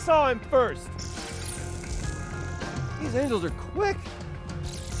 I saw him first. These angels are quick.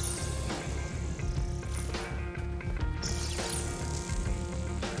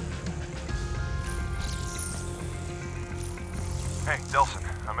 Hey, Delson,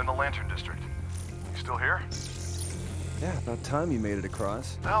 I'm in the Lantern District. You still here? Yeah, about time you made it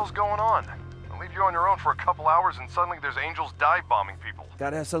across. What the hell's going on? I leave you on your own for a couple hours and suddenly there's angels dive bombing people.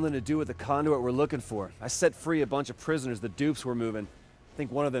 Gotta have something to do with the conduit we're looking for. I set free a bunch of prisoners the dupes were moving. I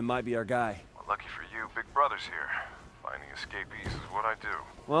think one of them might be our guy. Well, lucky for you, Big Brother's here. Finding escapees is what I do.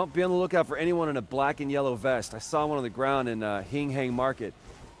 Well, be on the lookout for anyone in a black and yellow vest. I saw one on the ground in Hing Hang Market.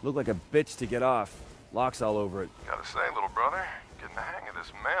 Looked like a bitch to get off. Locks all over it. Gotta say, little brother, getting the hang of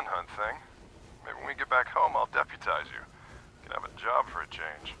this manhunt thing. Maybe when we get back home, I'll deputize you. Can have a job for a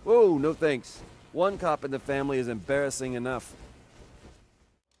change. Whoa, no thanks. One cop in the family is embarrassing enough.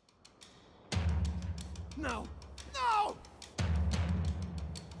 No!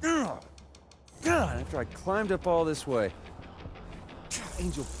 No! God, after I climbed up all this way.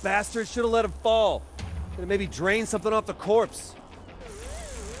 Angel bastard, should have let him fall. Could have maybe drained something off the corpse.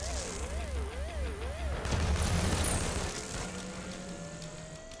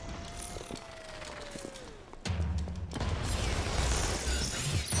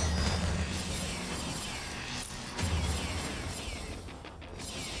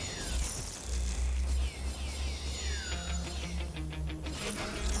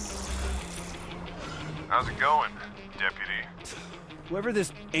 How's it going, Deputy? Whoever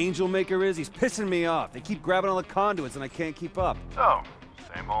this angel maker is, he's pissing me off. They keep grabbing all the conduits and I can't keep up. Oh,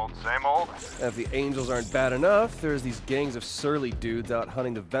 same old, same old? If the angels aren't bad enough, there's these gangs of surly dudes out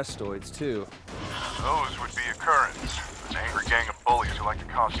hunting the Vestoids, too. Those would be occurrence. An angry gang of bullies who like to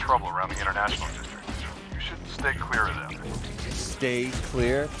cause trouble around the International District. You should stay clear of them. Stay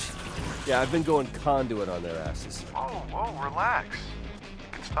clear? Yeah, I've been going conduit on their asses. Whoa, relax.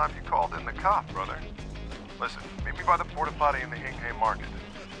 It's time you called in the cop, brother. Listen, meet me by the porta potty in the Hing Hang Market.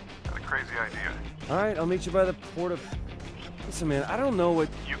 Got a crazy idea. All right, I'll meet you by the porta... Listen, man, I don't know what...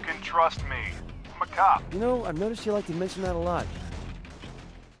 You can trust me. I'm a cop. You know, I've noticed you like to mention that a lot.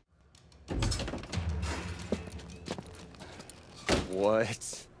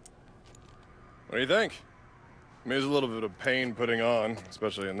 What? What do you think? I mean, it was a little bit of pain putting on,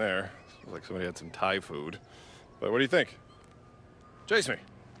 especially in there. It was like somebody had some Thai food. But what do you think? Chase me.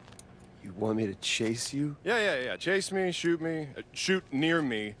 You want me to chase you? Yeah. Chase me, shoot near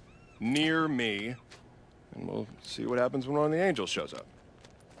me, and we'll see what happens when one of the angels shows up.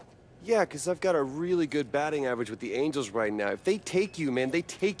 Yeah, because I've got a really good batting average with the angels right now. If they take you, man, they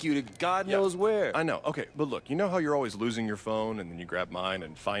take you to God knows where. I know. Okay, but look, you know how you're always losing your phone and then you grab mine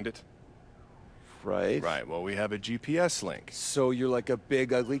and find it? Right. Right, well, we have a GPS link. So you're like a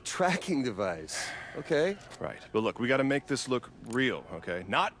big, ugly tracking device. Okay. Right, but look, we gotta make this look real, okay?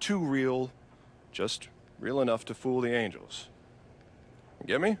 Not too real, just real enough to fool the angels. You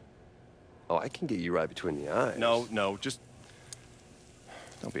get me? Oh, I can get you right between the eyes. No, just...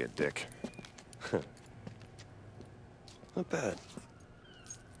 don't be a dick. Not bad.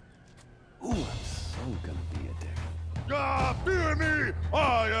 Ooh, I'm so gonna be a dick. Ah, fear me!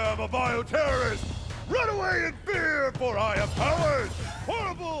 I am a bioterrorist! Run away in fear, for I have powers!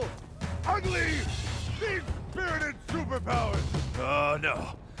 Horrible, ugly, deep-spirited superpowers! Oh,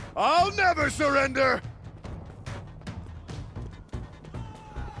 no. I'll never surrender!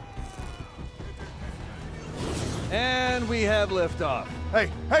 And we have liftoff. Hey,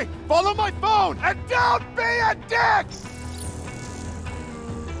 follow my phone, and don't be a dick!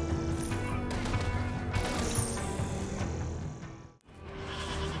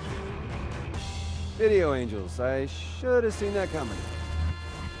 Video angels. I should have seen that coming.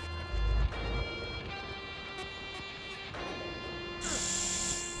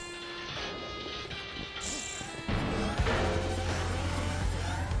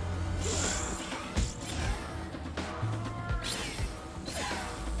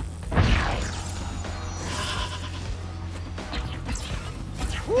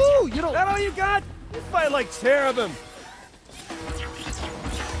 Woo! You don't... That all you got? You fight like cherubim.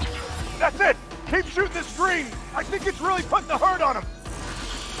 That's it! Keep shooting the screen! I think it's really putting the hurt on him!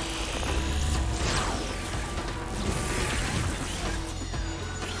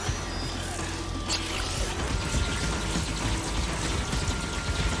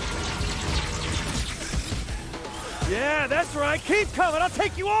 Yeah, that's right. Keep coming. I'll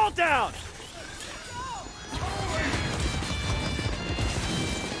take you all down.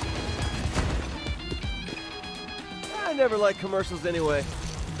 I never liked commercials anyway.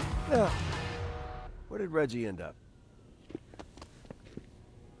 Yeah. Where did Reggie end up?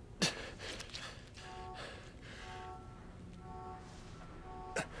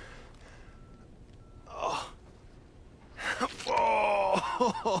 Oh.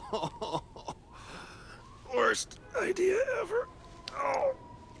 Worst idea ever. Oh,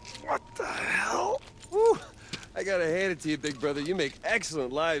 what the hell? Woo! I I gotta hand it to you, big brother. You make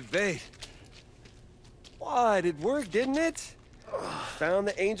excellent live bait. What? It worked, didn't it? Found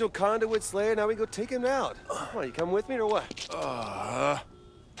the Angel Conduit Slayer, now we go take him out. Come on, you come with me or what?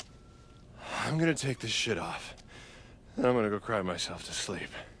 I'm gonna take this shit off. Then I'm gonna go cry myself to sleep.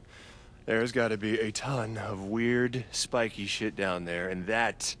 There's gotta be a ton of weird, spiky shit down there, and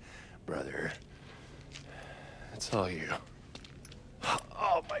that, brother, that's all you.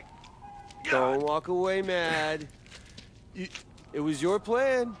 Oh my God. Don't walk away mad. It was your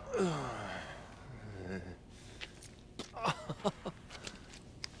plan.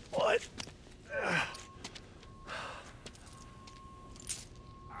 What?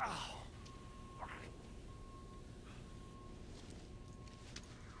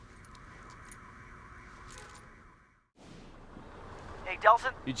 Hey,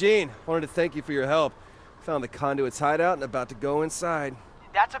 Delson? Eugene, wanted to thank you for your help. Found the conduit's hideout and about to go inside.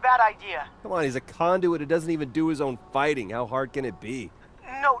 That's a bad idea. Come on, he's a conduit who doesn't even do his own fighting. How hard can it be?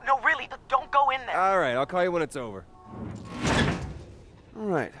 No, really, don't go in there. All right, I'll call you when it's over. All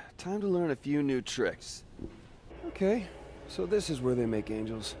right, time to learn a few new tricks. Okay, so this is where they make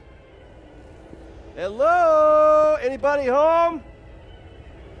angels. Hello? Anybody home?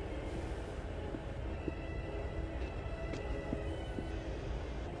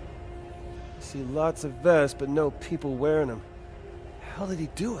 I see lots of vests, but no people wearing them. The hell did he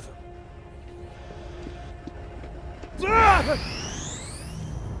do with them?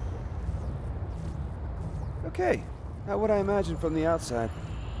 Okay, not what I imagined from the outside.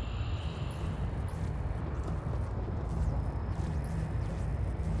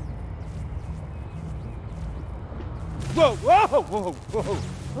 Whoa, whoa, whoa, whoa.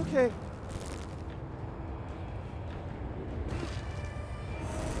 Okay.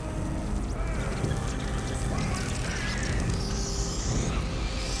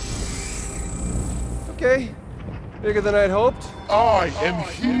 Okay. Bigger than I'd hoped. I am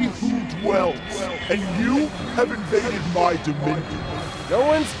he who dwells, and you have invaded my dominion. No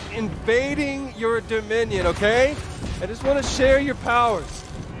one's invading your dominion, okay? I just want to share your powers.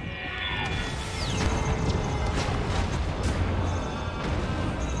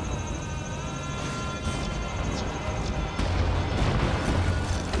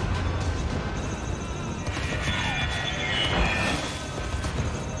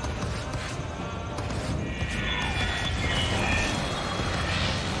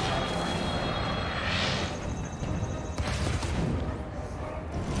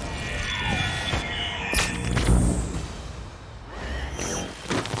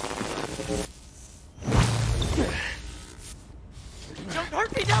 Don't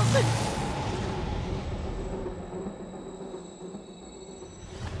hurt me, Nelson!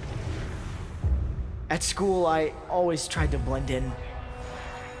 At school, I always tried to blend in.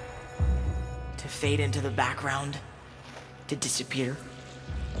 To fade into the background. To disappear.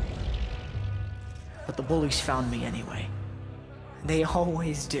 But the bullies found me anyway. They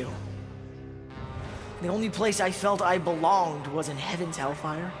always do. The only place I felt I belonged was in Heaven's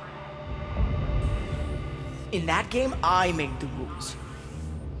Hellfire. In that game, I made the rules.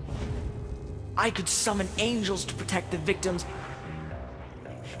 I could summon angels to protect the victims,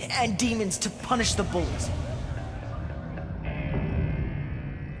 and demons to punish the bullies.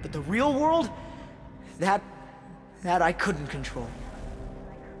 But the real world, that I couldn't control.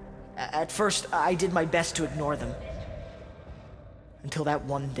 At first, I did my best to ignore them. Until that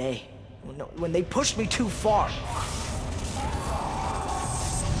one day, when they pushed me too far.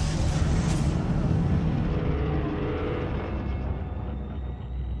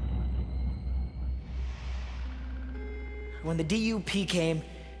 When the DUP came,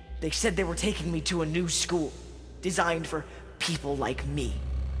 they said they were taking me to a new school, designed for people like me,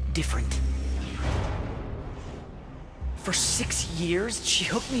 different. For 6 years, she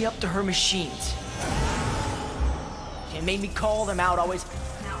hooked me up to her machines. She made me call them out, always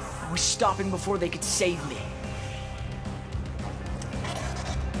stopping before they could save me.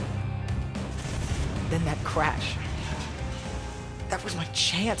 Then that crash. That was my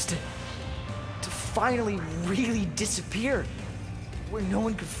chance to finally really disappear, where no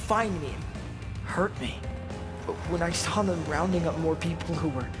one could find me and hurt me. But when I saw them rounding up more people who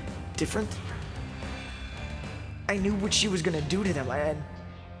were different, I knew what she was gonna do to them, and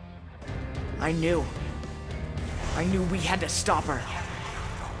I knew we had to stop her.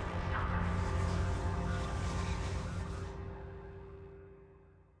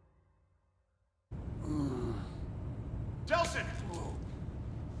 Delson!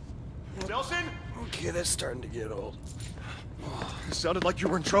 Delson? Okay, that's starting to get old. It sounded like you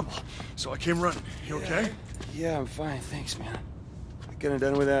were in trouble, so I came running. You okay? Yeah, I'm fine, thanks, man. I couldn't have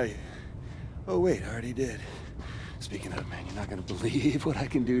done it without you. Oh, wait, I already did. Speaking of, man, you're not gonna believe what I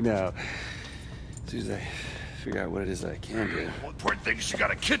can do now. As soon as I figure out what it is that I can do. One important thing is you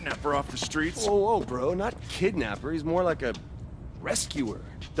got a kidnapper off the streets. Whoa, whoa, bro, not kidnapper. He's more like a rescuer.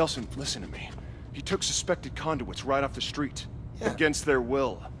 Delson, listen to me. He took suspected conduits right off the street. Yeah. Against their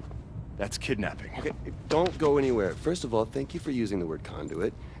will. That's kidnapping. Okay, don't go anywhere. First of all, thank you for using the word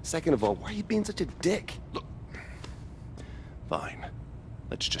conduit. Second of all, why are you being such a dick? Look. Fine.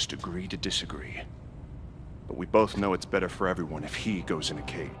 Let's just agree to disagree. But we both know it's better for everyone if he goes in a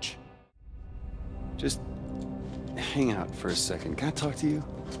cage. Just hang out for a second. Can I talk to you?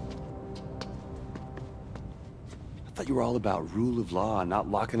 I thought you were all about rule of law and not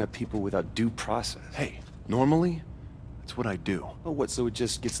locking up people without due process. Hey, normally, that's what I do. Oh, what, so it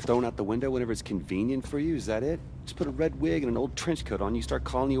just gets thrown out the window whenever it's convenient for you? Is that it? Just put a red wig and an old trench coat on, you start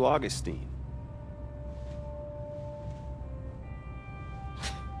calling you Augustine.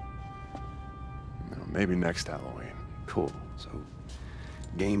 Maybe next Halloween. Cool. So,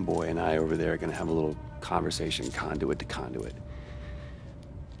 Game Boy and I over there are gonna have a little conversation, conduit to conduit.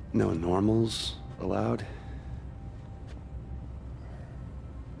 No normals allowed?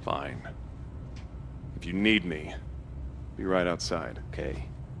 Fine. If you need me, be right outside. Okay.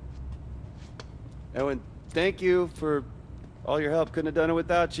 Owen, thank you for all your help. Couldn't have done it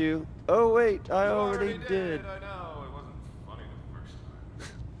without you. Oh, wait, I already did. I know. It wasn't funny the first time.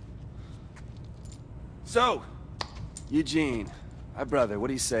 So, Eugene, my brother, what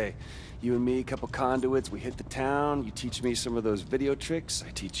do you say? You and me, a couple conduits, we hit the town, you teach me some of those video tricks,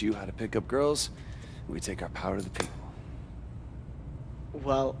 I teach you how to pick up girls, and we take our power to the people.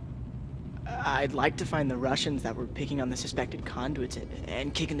 Well, I'd like to find the Russians that were picking on the suspected conduits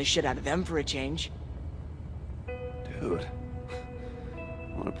and kicking the shit out of them for a change. Dude,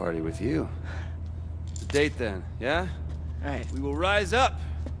 I want to party with you. The date then, yeah? All right. We will rise up,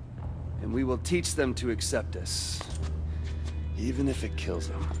 and we will teach them to accept us, even if it kills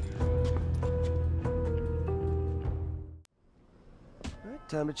them. All right,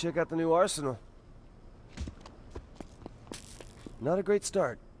 time to check out the new arsenal. Not a great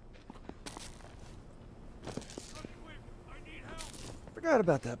start. Forgot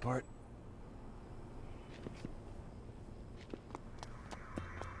about that part.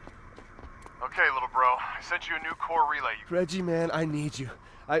 Okay, little bro. I sent you a new core relay. Reggie, man, I need you.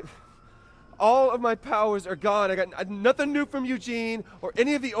 All of my powers are gone. I got nothing new from Eugene or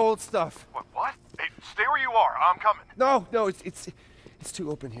any of the old stuff. What? Hey, stay where you are. I'm coming. No, it's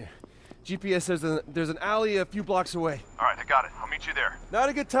too open here. GPS says there's an alley a few blocks away. All right, I got it. I'll meet you there. Not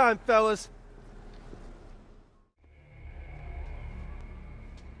a good time, fellas.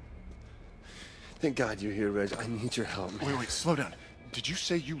 Thank God you're here, Reg. I need your help, man. Wait, slow down. Did you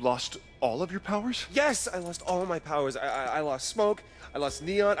say you lost all of your powers? Yes, I lost all my powers. I lost smoke. I lost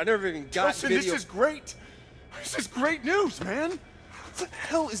neon. I never even got Listen, video. this is great. This is great news, man. What the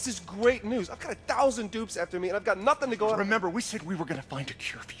hell is this great news? I've got 1,000 dupes after me, and I've got nothing to go on. Remember, we said we were gonna find a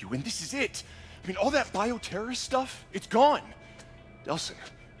cure for you, and this is it. I mean, all that bioterrorist stuff, it's gone. Delson,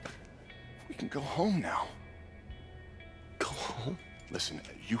 we can go home now. Go home? Listen,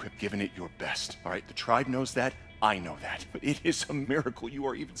 you have given it your best, all right? The tribe knows that. I know that. But it is a miracle you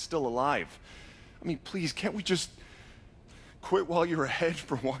are even still alive. I mean, please, can't we just quit while you're ahead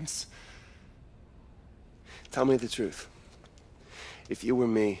for once? Tell me the truth. If you were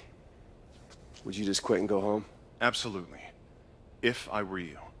me, would you just quit and go home? Absolutely. If I were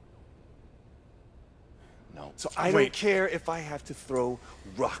you. No. So I don't care if I have to throw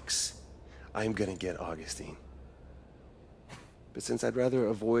rocks. I'm gonna get Augustine. But since I'd rather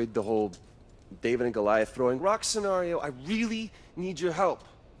avoid the whole David and Goliath throwing rocks scenario, I really need your help.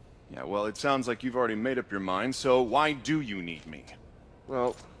 Yeah, well, it sounds like you've already made up your mind, so why do you need me?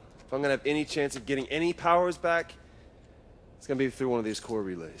 Well, if I'm gonna have any chance of getting any powers back, it's gonna be through one of these core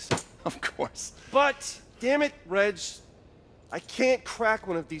relays. Of course. But, damn it, Reg, I can't crack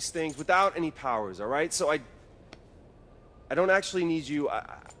one of these things without any powers, all right? So I don't actually need you.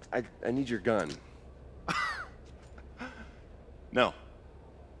 I need your gun. No.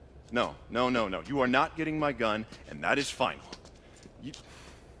 No. You are not getting my gun, and that is final. You...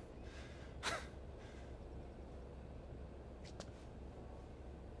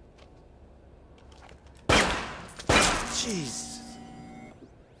 Jeez.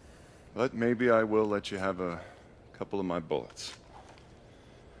 But maybe I will let you have a couple of my bullets.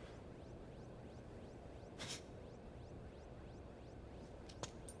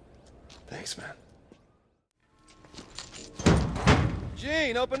 Thanks, man.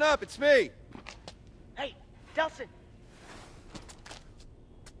 Gene, open up, it's me. Hey, Delson.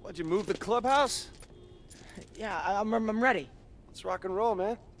 What'd you move the clubhouse? Yeah, I'm ready. Let's rock and roll,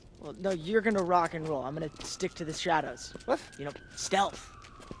 man. Well, no, you're gonna rock and roll. I'm gonna stick to the shadows. What? You know, stealth.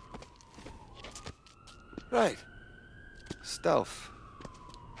 Right. Stealth.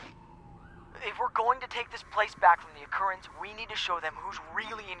 If we're going to take this place back from the occurrence, we need to show them who's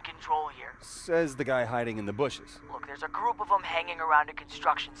really in control here. Says the guy hiding in the bushes. Look, there's a group of them hanging around a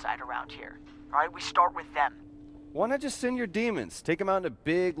construction site around here. All right, we start with them. Why not just send your demons? Take them out in a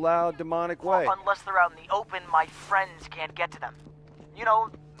big, loud, demonic way. Well, unless they're out in the open, my friends can't get to them. You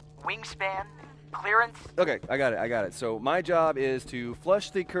know, wingspan, clearance. Okay, I got it. So my job is to flush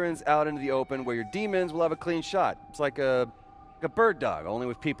the currents out into the open where your demons will have a clean shot. It's like a bird dog, only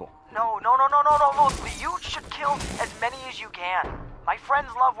with people. No. Look, you should kill as many as you can. My friends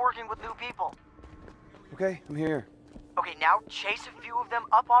love working with new people. Okay, I'm here. Okay, now chase a few of them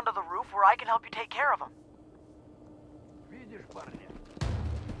up onto the roof where I can help you take care of them.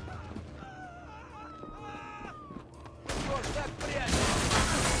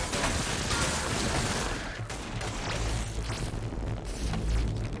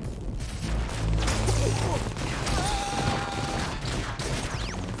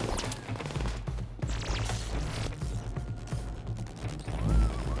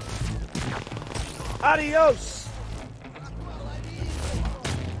 Adios!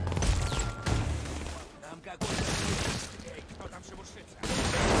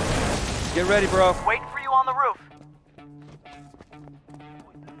 Get ready, bro. Waiting for you on the roof.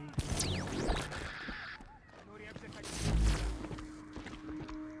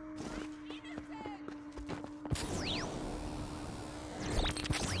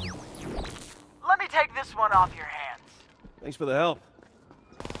 Let me take this one off your hands. Thanks for the help.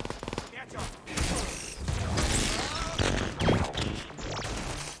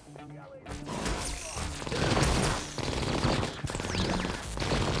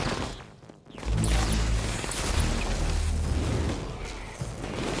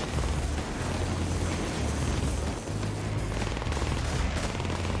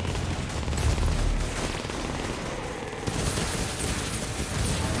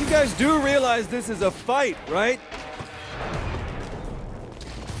 You guys do realize this is a fight, right?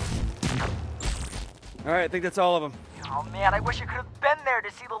 All right, I think that's all of them. Oh man, I wish I could have been there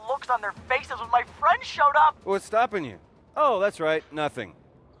to see the looks on their faces when my friends showed up. What's stopping you? Oh, that's right, nothing.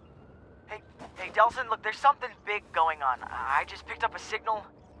 Hey, Delson, look, there's something big going on. I just picked up a signal.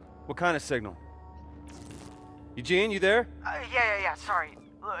 What kind of signal? Eugene, you there? Yeah, sorry.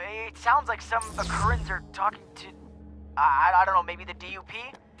 Look, it sounds like some occurrence are talking to... I don't know, maybe the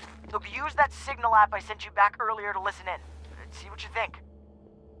DUP? Look, use that signal app I sent you back earlier to listen in. See what you think.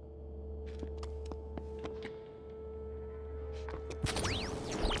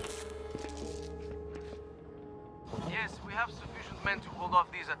 Yes, we have sufficient men to hold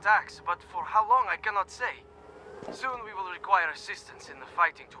off these attacks, but for how long I cannot say. Soon we will require assistance in the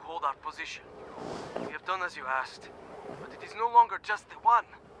fighting to hold our position. We have done as you asked, but it is no longer just the one.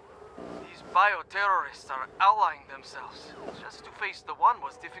 These bioterrorists are allying themselves. Just to face the one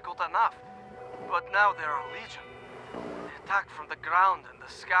was difficult enough, but now there are legion. They attack from the ground and the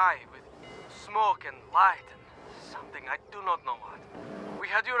sky with smoke and light and something I do not know what. We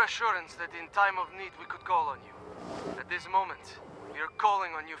had your assurance that in time of need we could call on you. At this moment, we are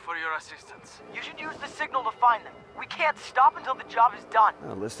calling on you for your assistance. You should use the signal to find them. We can't stop until the job is done.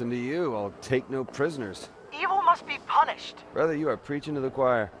 I'll listen to you. I'll take no prisoners. Evil must be punished. Brother, you are preaching to the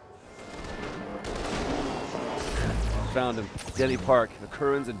choir. Found him. Denny Park, the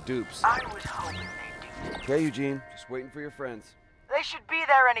Currans and dupes. I was hoping they'd do this. Okay, Eugene. Just waiting for your friends. They should be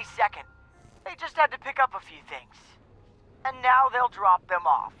there any second. They just had to pick up a few things. And now they'll drop them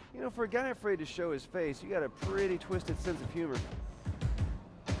off. You know, for a guy afraid to show his face, you got a pretty twisted sense of humor.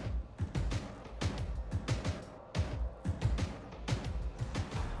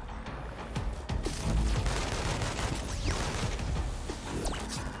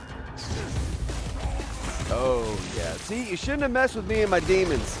 Oh, yeah. See, you shouldn't have messed with me and my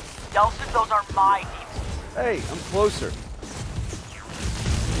demons. Delson, those are my demons. Hey, I'm closer.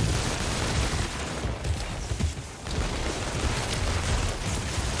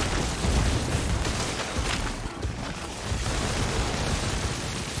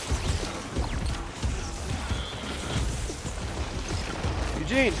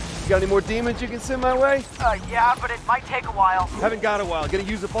 Eugene, you got any more demons you can send my way? Yeah, but it might take a while. Haven't got a while. Gonna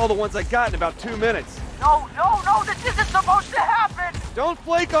use up all the ones I got in about 2 minutes. No, this isn't supposed to happen! Don't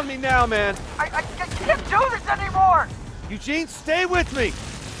flake on me now, man. I can't do this anymore! Eugene, stay with me!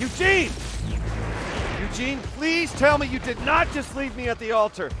 Eugene! Eugene, please tell me you did not just leave me at the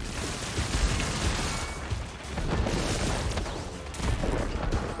altar.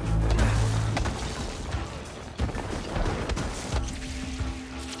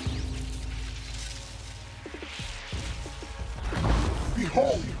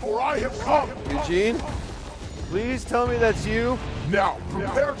 Behold, for I have come. Eugene? Please tell me that's you. Now,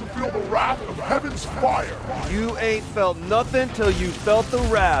 prepare to feel the wrath of heaven's fire. You ain't felt nothing till you felt the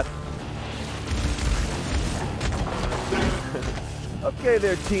wrath. Okay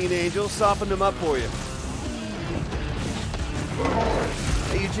there, teen angel. Soften them up for you.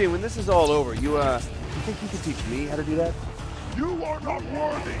 Hey, Eugene, when this is all over, you think you could teach me how to do that? You are not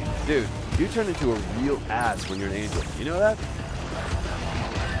worthy. Dude, you turn into a real ass when you're an angel. You know that?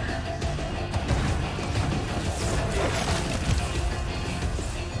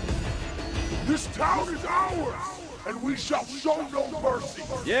 This town is ours, and we shall show no mercy.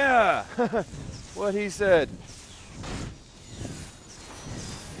 Yeah! What he said.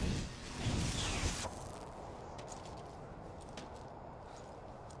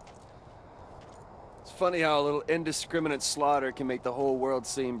 It's funny how a little indiscriminate slaughter can make the whole world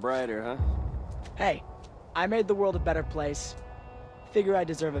seem brighter, huh? Hey, I made the world a better place. Figure I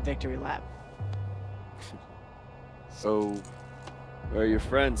deserve a victory lap. So, where are your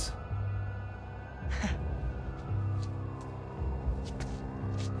friends?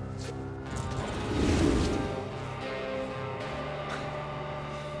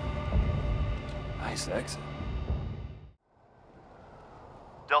 Nice exit.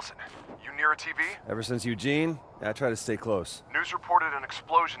 Delson, you near a TV? Ever since Eugene, I try to stay close. News reported an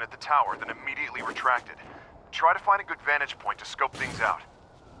explosion at the tower, then immediately retracted. Try to find a good vantage point to scope things out.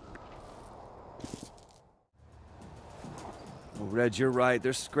 Oh, Reg, you're right.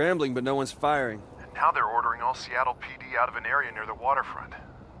 They're scrambling, but no one's firing. And now they're ordering all Seattle PD out of an area near the waterfront.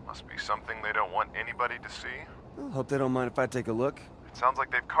 Must be something they don't want anybody to see. Well, hope they don't mind if I take a look. It sounds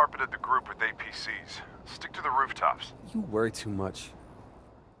like they've carpeted the group with APCs. Stick to the rooftops. You worry too much.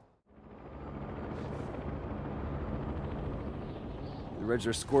 Reg,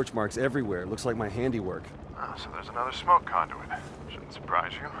 there's scorch marks everywhere. Looks like my handiwork. Oh, so there's another smoke conduit. Shouldn't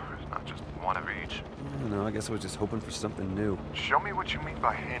surprise you. There's not just one of each. I don't know, I guess I was just hoping for something new. Show me what you mean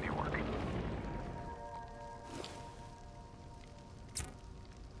by handiwork.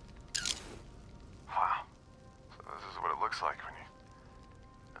 Wow. So this is what it looks like when you...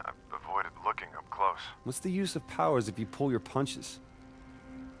 I've avoided looking up close. What's the use of powers if you pull your punches?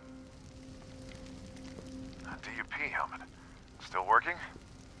 A DUP helmet. Still working?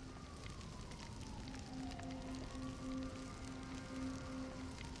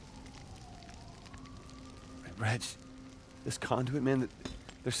 Reg, this conduit man,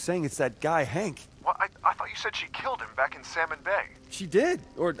 they're saying it's that guy, Hank. Well, I thought you said she killed him back in Salmon Bay. She did,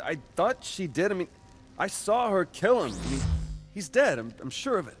 or I thought she did. I mean, I saw her kill him. I mean, he's dead, I'm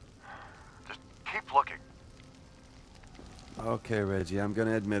sure of it. Just keep looking. Okay, Reggie, I'm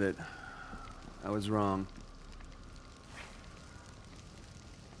gonna admit it. I was wrong.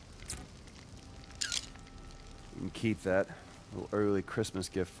 You can keep that. A little early Christmas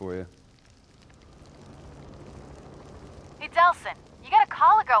gift for you. Hey, Delson, you gotta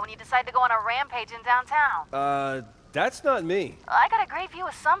call a girl when you decide to go on a rampage in downtown. That's not me. I got a great view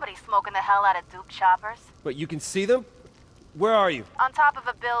of somebody smoking the hell out of Duke choppers. But you can see them? Where are you? On top of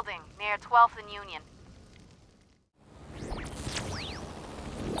a building, near 12th and Union.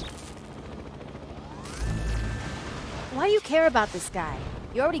 Why do you care about this guy?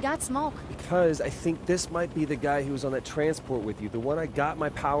 You already got smoke. Because I think this might be the guy who was on that transport with you, the one I got my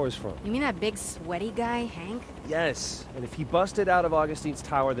powers from. You mean that big sweaty guy, Hank? Yes, and if he busted out of Augustine's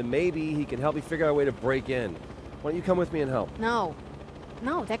tower, then maybe he can help me figure out a way to break in. Why don't you come with me and help? No.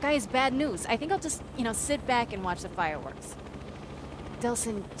 No, that guy is bad news. I think I'll just, sit back and watch the fireworks.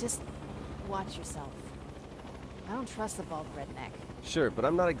 Delson, just watch yourself. I don't trust the bald redneck. Sure, but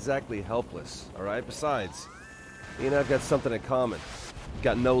I'm not exactly helpless, all right? Besides, he and I've got something in common.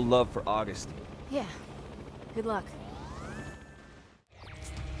 Got no love for Augustine. Yeah. Good luck.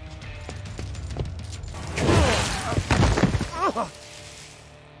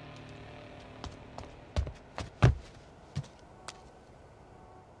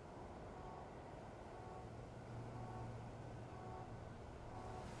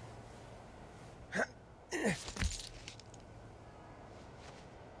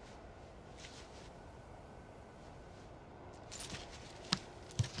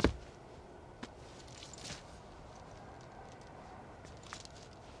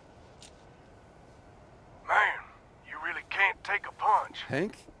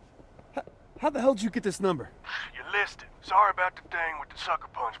 Hank? How the hell did you get this number? You listed. Sorry about the thing with the sucker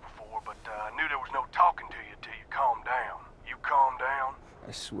punch before, but I knew there was no talking to you till you calmed down. You calm down?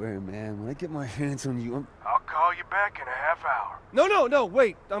 I swear, man, when I get my hands on you, I'll call you back in a half hour. No,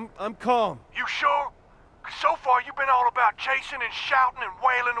 wait. I'm calm. You sure? 'Cause so far you've been all about chasing and shouting and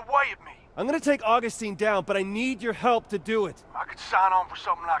wailing away at me. I'm gonna take Augustine down, but I need your help to do it. I could sign on for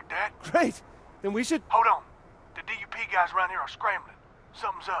something like that. Great. Then we should... Hold on. The DUP guys around here are scrambling.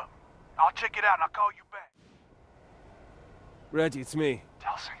 Something's up. I'll check it out and I'll call you back. Reggie, it's me.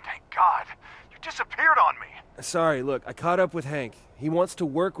 Delsin, thank God. You disappeared on me. Sorry, look, I caught up with Hank. He wants to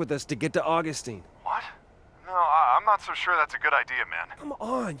work with us to get to Augustine. What? No, I'm not so sure that's a good idea, man. Come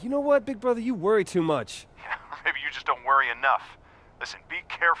on, you know what, big brother? You worry too much. Yeah, maybe you just don't worry enough. Listen, be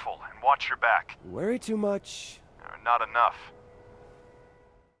careful and watch your back. You worry too much. Not enough.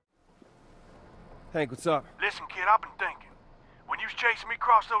 Hank, what's up? Listen, kid, I've been thinking. When you was chasing me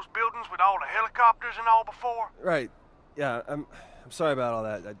across those buildings with all the helicopters and all before... Right. Yeah, I'm sorry about all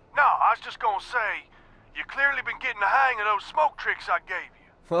that. No, I was just gonna say, you clearly been getting the hang of those smoke tricks I gave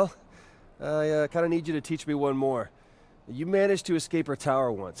you. Well, I kind of need you to teach me one more. You managed to escape her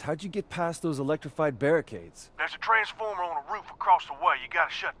tower once. How'd you get past those electrified barricades? There's a transformer on a roof across the way you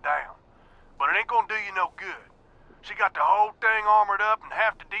gotta shut down. But it ain't gonna do you no good. She got the whole thing armored up and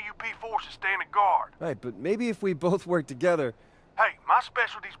half the DUP forces standing guard. Right, but maybe if we both work together... Hey, my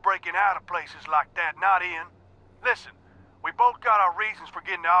specialty's breaking out of places like that, not in. Listen, we both got our reasons for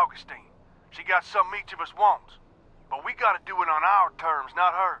getting to Augustine. She got something each of us wants. But we gotta do it on our terms,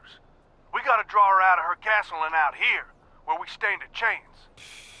 not hers. We gotta draw her out of her castle and out here, where we stand a chance.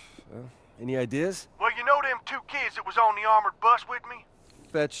 Well, any ideas? Well, you know them two kids that was on the armored bus with me?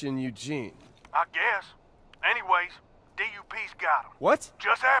 Fetch and Eugene. I guess. Anyways, DUP's got them. What?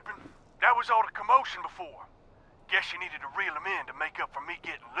 Just happened. That was all the commotion before. Guess you needed to reel them in to make up for me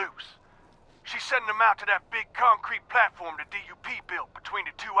getting loose. She's sending them out to that big concrete platform the DUP built between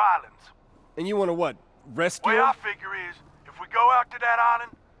the two islands. And you want to what? Rescue Way him? I figure is, if we go out to that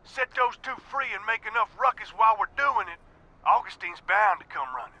island, set those two free and make enough ruckus while we're doing it, Augustine's bound to come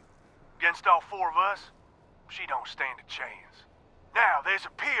running. Against all four of us, she don't stand a chance. Now, there's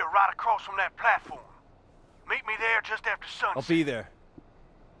a pier right across from that platform. Meet me there just after sunset. I'll be there.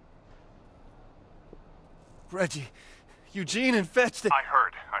 Reggie, Eugene and Fetch... I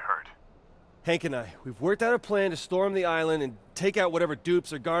heard. Hank and we've worked out a plan to storm the island and take out whatever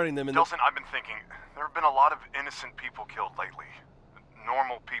dupes are guarding them and... Delsin, I've been thinking, there have been a lot of innocent people killed lately.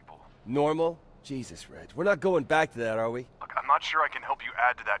 Normal people. Normal? Jesus, Reg. We're not going back to that, are we? Look, I'm not sure I can help you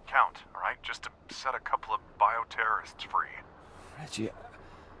add to that count, all right? Just to set a couple of bioterrorists free. Reggie...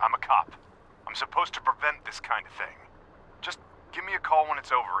 I'm a cop. I'm supposed to prevent this kind of thing. Just give me a call when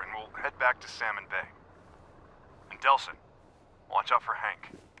it's over and we'll head back to Salmon Bay. And Delsin, watch out for Hank.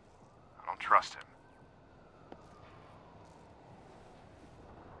 I don't trust him.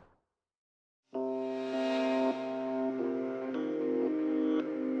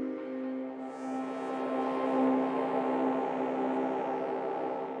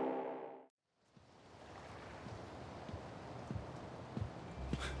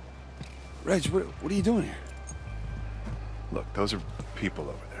 Reg, what are you doing here? Look, those are people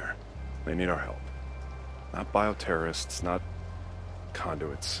over there. They need our help. Not bioterrorists, not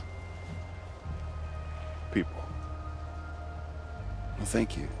conduits. People. Well,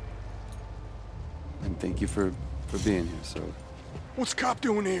 thank you. And thank you for being here, so... What's Cop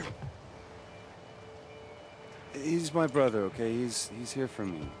doing here? He's my brother, okay? He's here for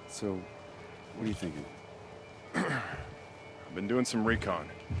me. So, what are you thinking? I've been doing some recon.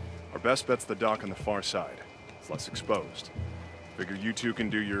 Our best bet's the dock on the far side. It's less exposed. Figure you two can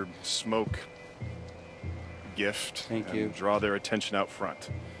do your smoke gift Thank and you. Draw their attention out front.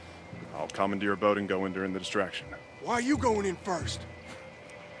 I'll commandeer a boat and go in during the distraction. Why are you going in first?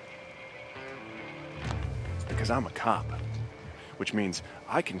 Because I'm a cop. Which means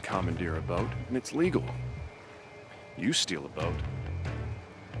I can commandeer a boat and it's legal. You steal a boat,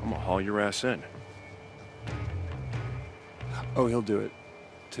 I'm gonna haul your ass in. Oh, he'll do it,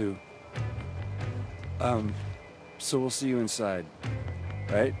 too. So we'll see you inside,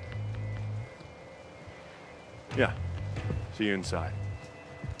 right? Yeah. See you inside.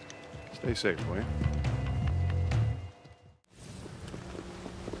 Stay safe, will you?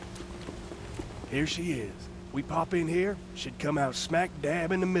 Here she is. We pop in here, she'd come out smack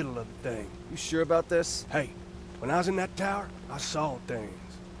dab in the middle of the thing. You sure about this? Hey, when I was in that tower, I saw things.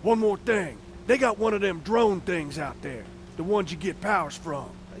 One more thing. They got one of them drone things out there. The ones you get powers from.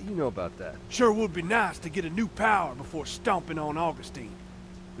 You know about that. Sure would be nice to get a new power before stomping on Augustine.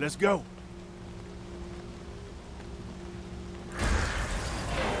 Let's go.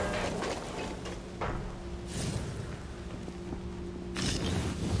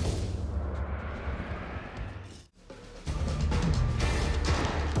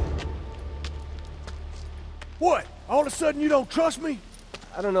 What? All of a sudden you don't trust me?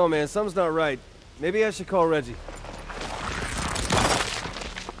 I don't know, man. Something's not right. Maybe I should call Reggie.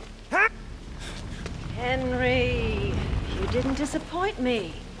 Henry, you didn't disappoint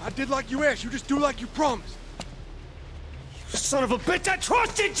me. I did like you asked. You just do like you promised. You son of a bitch, I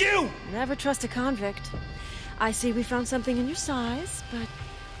trusted you! Never trust a convict. I see we found something in your size, but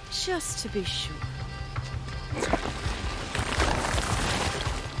just to be sure.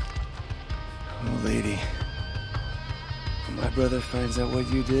 Oh, lady. When my brother finds out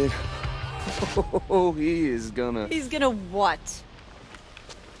what you did, oh, he is gonna... He's gonna what?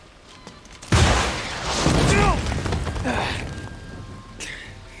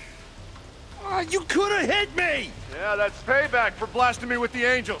 You could have hit me! Yeah, that's payback for blasting me with the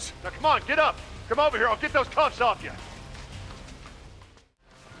angels. Now come on, get up. Come over here, I'll get those cuffs off you.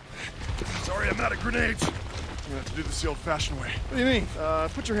 Sorry, I'm out of grenades. I'm gonna have to do this the old-fashioned way. What do you mean?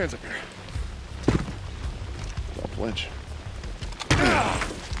 Put your hands up here. I'll flinch.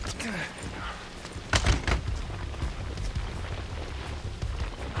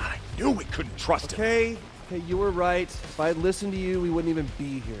 I knew we couldn't trust him. Okay, you were right. If I'd listened to you, we wouldn't even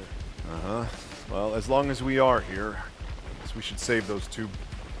be here. Uh-huh. Well, as long as we are here, I guess we should save those two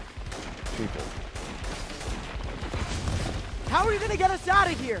people. How are you gonna get us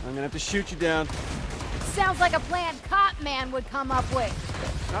out of here? I'm gonna have to shoot you down. Sounds like a plan Cop Man would come up with.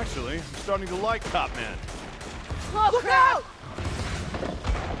 Actually, I'm starting to like Cop Man. Oh, Look crap. out!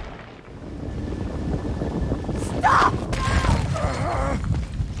 Stop!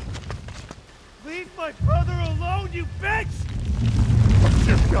 Leave my brother alone, you bitch!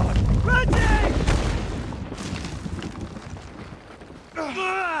 Dear God. Reggie!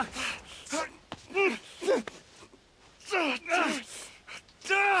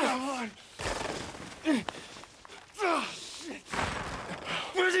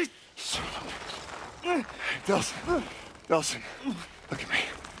 Delsin, look at me.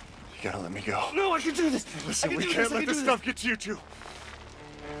 You gotta let me go. No, I can do this! Listen, we can't let this stuff get to you two.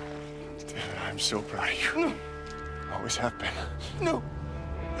 Dude, I'm so proud of you. No. Always have been. No!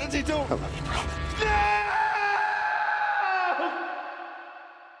 Lindsay, don't! I love you, bro.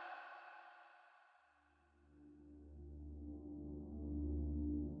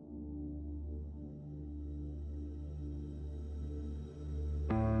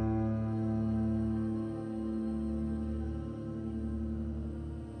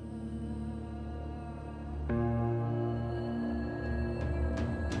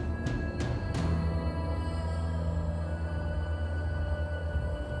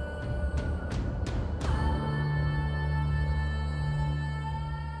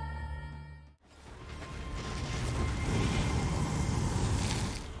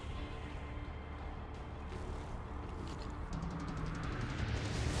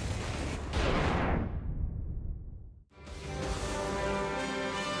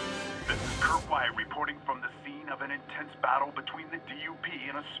 Reporting from the scene of an intense battle between the DUP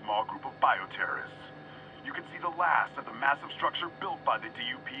and a small group of bioterrorists. You can see the last of the massive structure built by the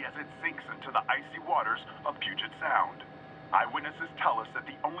DUP as it sinks into the icy waters of Puget Sound. Eyewitnesses tell us that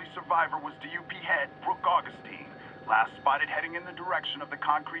the only survivor was DUP head Brooke Augustine, last spotted heading in the direction of the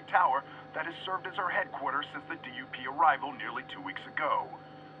concrete tower that has served as her headquarters since the DUP arrival nearly 2 weeks ago.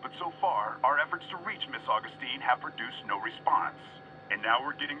 But so far, our efforts to reach Miss Augustine have produced no response. And now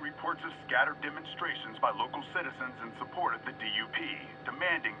we're getting reports of scattered demonstrations by local citizens in support of the DUP,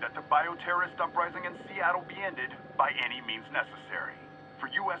 demanding that the bioterrorist uprising in Seattle be ended by any means necessary. For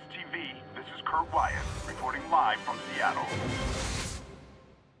US TV, this is Kurt Wyatt, reporting live from Seattle.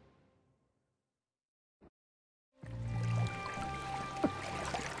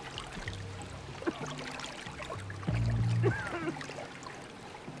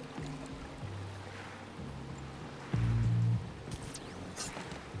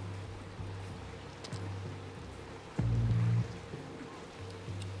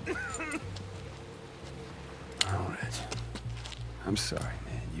 I'm sorry,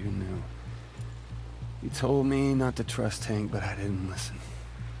 man. You knew. You told me not to trust Hank, but I didn't listen.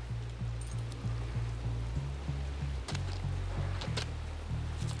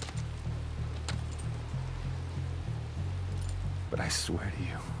 But I swear to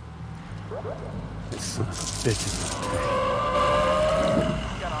you, this son of a bitch is not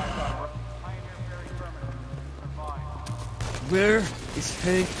Where is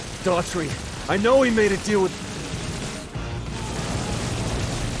Hank Daughtry? I know he made a deal with...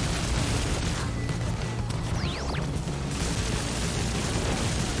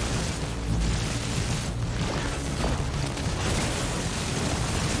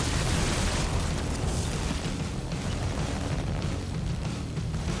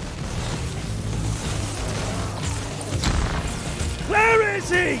 Where is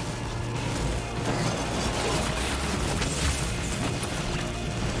he?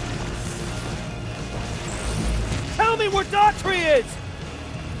 me where Daughtry is!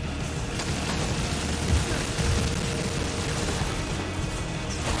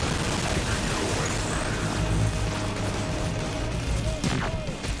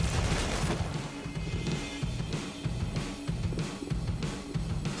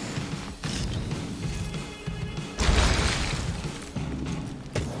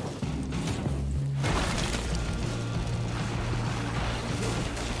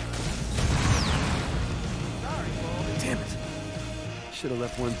 Should have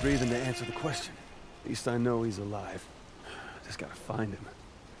left one breathing to answer the question. At least I know he's alive. Just gotta find him.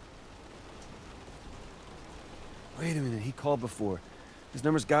 Wait a minute, he called before. His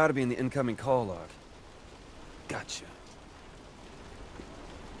number's gotta be in the incoming call log. Gotcha.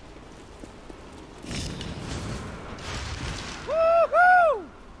 Woohoo!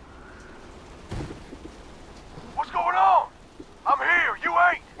 What's going on? I'm here, you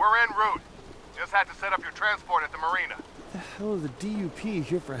ain't. We're en route. Just had to set up your transport at the marina. What the hell is the DUP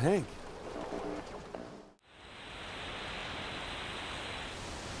here for Hank?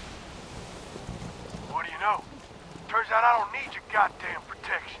 What do you know? Turns out I don't need your goddamn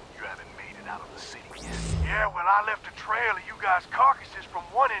protection. You haven't made it out of the city yet. Yeah, well, I left a trail of you guys' carcasses from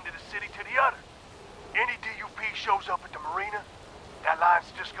one end of the city to the other. Any DUP shows up at the marina, that line's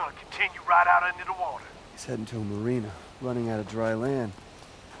just gonna continue right out into the water. He's heading to a marina, running out of dry land.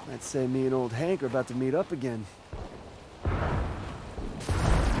 I'd say me and old Hank are about to meet up again.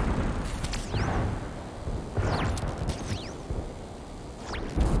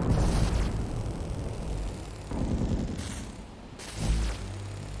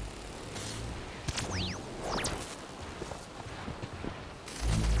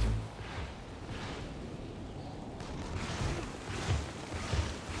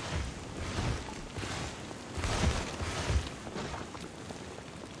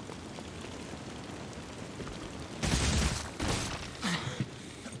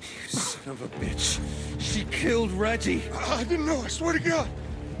 Son of a bitch. She killed Reggie. I didn't know, I swear to God.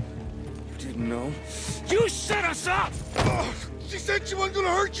 You didn't know? You set us up! She said she wasn't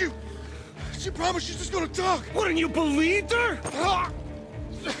gonna hurt you. She promised she's just gonna talk. Wouldn't you believed her?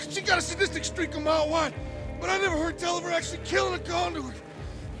 She got a sadistic streak a mile wide, but I never heard tell of her actually killing a conduit.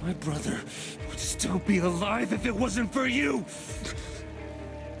 My brother would still be alive if it wasn't for you.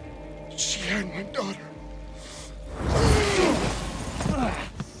 She had my daughter.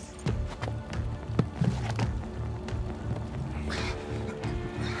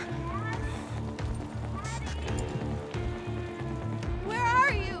 Where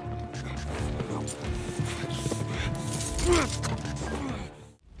are you?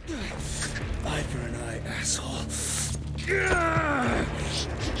 Eye for an eye, asshole.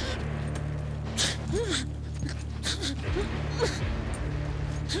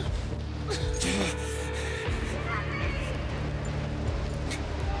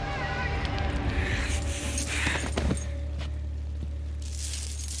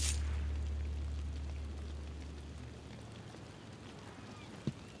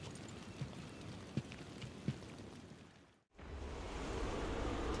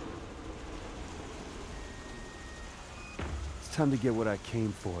 It's time to get what I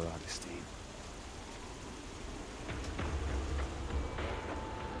came for, Augustine.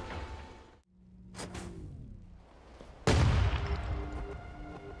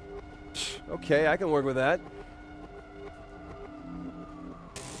 Okay, I can work with that.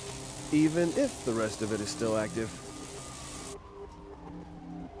 Even if the rest of it is still active.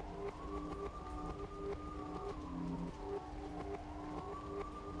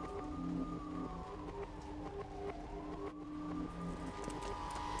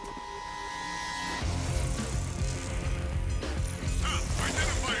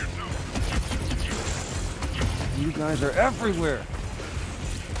 You guys are everywhere!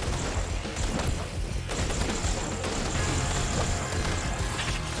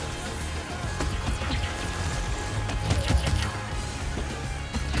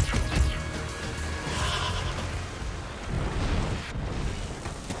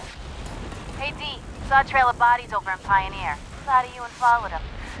 Hey, D. Saw a trail of bodies over in Pioneer. Thought of you and followed them.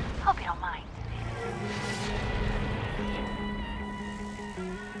 Hope you don't mind.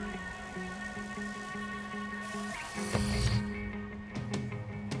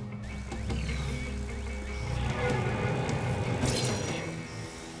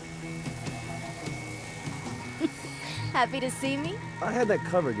 Happy to see me? I had that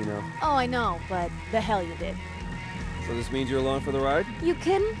covered, you know. Oh, I know, but the hell you did. So this means you're along for the ride? You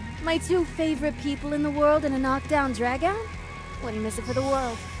kidding? My two favorite people in the world in a knockdown dragout? Wouldn't miss it for the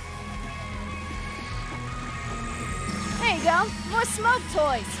world. There you go. More smoke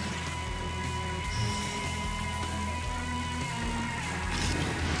toys.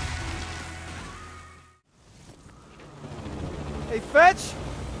 Fetch!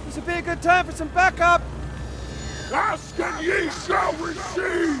 This would be a good time for some backup! Ask and ye shall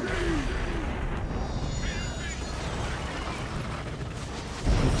receive!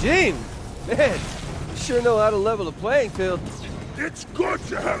 Eugene! Man, you sure know how to level the playing field. It's good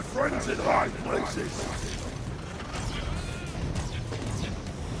to have friends in high places.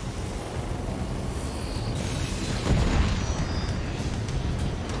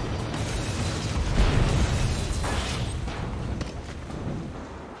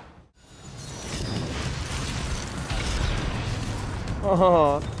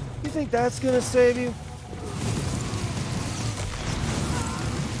 Oh, you think that's gonna save you?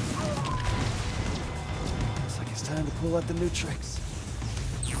 Looks like it's time to pull out the new tricks.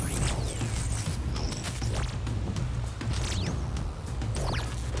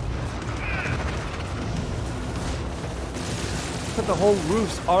 Put the whole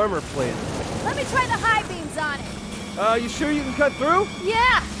roof's armor plated. Let me try the high beams on it. You sure you can cut through?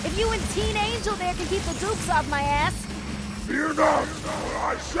 Yeah, if you and Teen Angel there can keep the dukes off my ass. Fear not,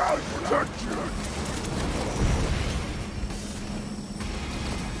 I shall protect you.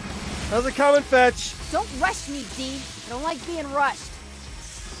 How's it coming, Fetch? Don't rush me, D. I don't like being rushed.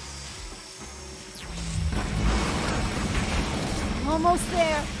 Almost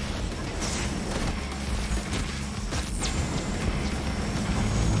there.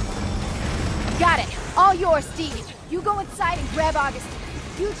 Got it. All yours, Steve. You go inside and grab Augustine.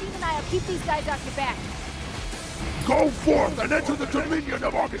 Eugene and I'll keep these guys off your back. Go forth and enter the dominion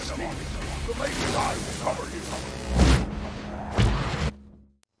of Augustine. The lady and I will cover you.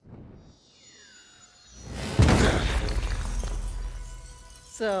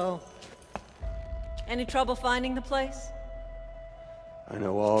 So, any trouble finding the place? I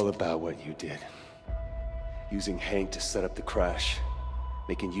know all about what you did. Using Hank to set up the crash.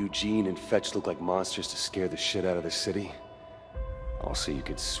 Making Eugene and Fetch look like monsters to scare the shit out of the city. All so you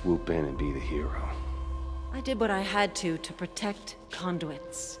could swoop in and be the hero. I did what I had to protect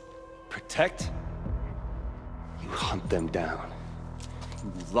conduits. Protect? You hunt them down.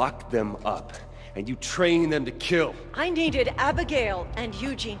 You lock them up. And you train them to kill. I needed Abigail and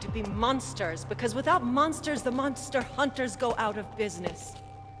Eugene to be monsters, because without monsters, the monster hunters go out of business.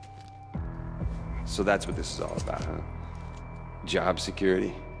 So that's what this is all about, huh? Job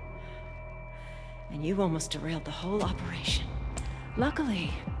security? And you almost derailed the whole operation.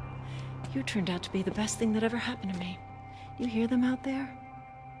 Luckily, you turned out to be the best thing that ever happened to me. You hear them out there?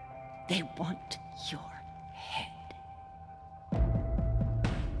 They want your head.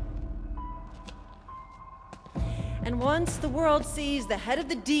 And once the world sees the head of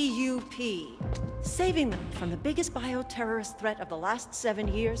the DUP, saving them from the biggest bioterrorist threat of the last 7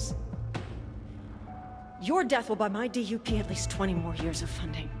 years, your death will buy my DUP at least 20 more years of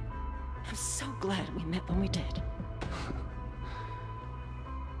funding. I'm so glad we met when we did.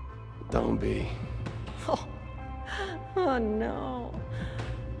 Don't be. Oh no.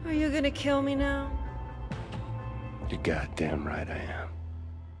 Are you gonna kill me now? You're goddamn right I am.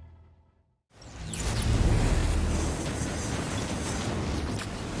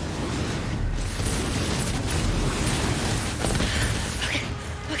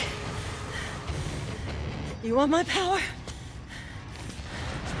 You want my power?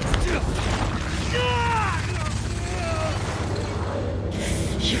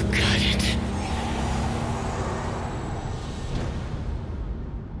 You got it.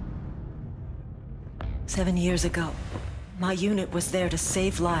 Seven years ago, my unit was there to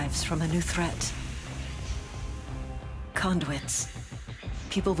save lives from a new threat. Conduits.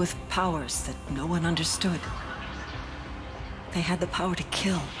 People with powers that no one understood. They had the power to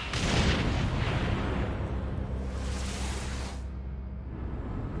kill.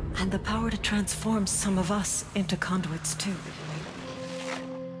 And the power to transform some of us into conduits, too.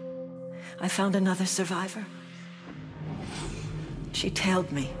 I found another survivor. She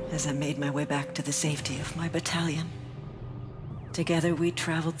tailed me as I made my way back to the safety of my battalion. Together, we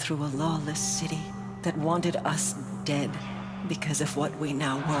traveled through a lawless city that wanted us dead because of what we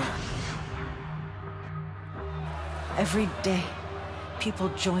now were. Every day, people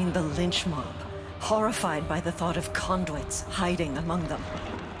joined the lynch mob, horrified by the thought of conduits hiding among them.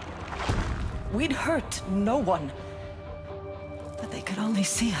 We'd hurt no one, but they could only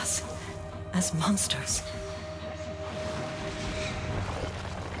see us as monsters.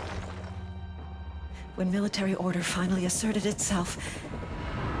 When military order finally asserted itself,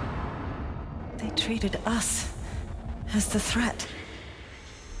 they treated us as the threat.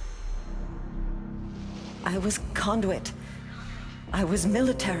 I was conduit. I was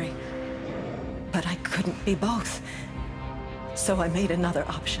military. But I couldn't be both. So I made another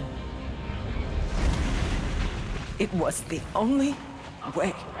option. It was the only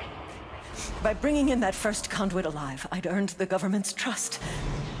way. By bringing in that first conduit alive, I'd earned the government's trust.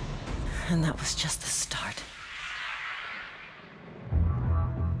 And that was just the start.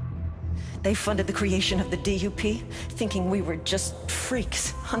 They funded the creation of the DUP, thinking we were just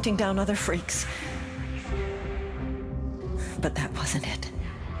freaks, hunting down other freaks. But that wasn't it.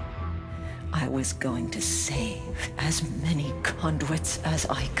 I was going to save as many conduits as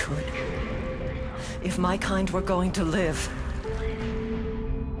I could. If my kind were going to live,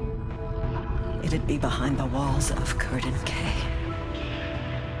 it'd be behind the walls of Curtin K.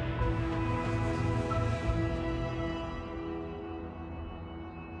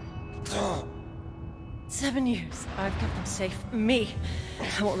 7 years. I've kept them safe. Me.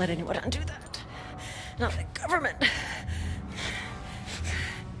 I won't let anyone undo that. Not the government.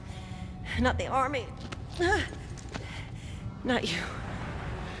 Not the army. Not you.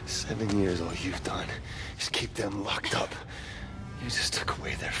 7 years, all you've done is keep them locked up. You just took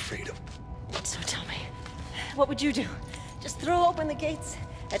away their freedom. So tell me, what would you do? Just throw open the gates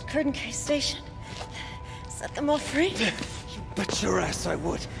at Curtin K Station? Set them all free? You bet your ass I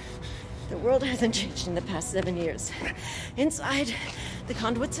would. The world hasn't changed in the past 7 years. Inside, the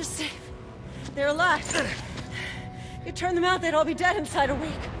conduits are safe. They're alive. You turn them out, they'd all be dead inside a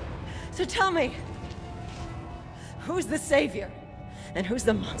week. So tell me, who's the savior? And who's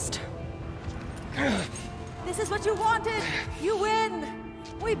the monster? This is what you wanted! You win!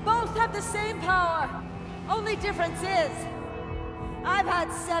 We both have the same power! Only difference is, I've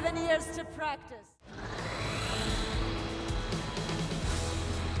had 7 years to practice.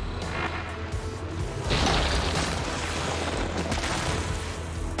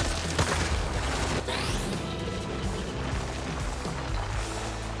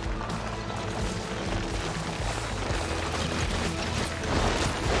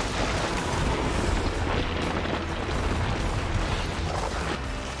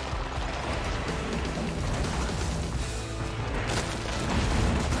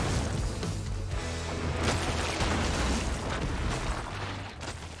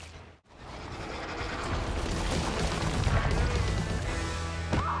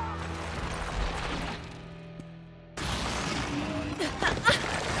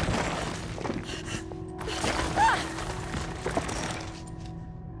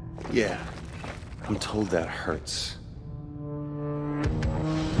 Yeah, I'm told that hurts.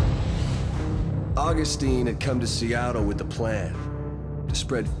 Augustine had come to Seattle with a plan. To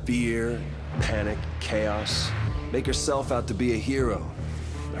spread fear, panic, chaos. Make herself out to be a hero.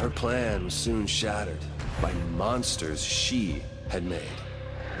 Her plan was soon shattered by monsters she had made.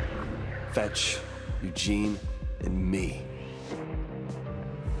 Fetch, Eugene, and me.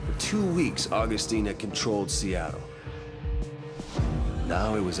 For 2 weeks, Augustine had controlled Seattle.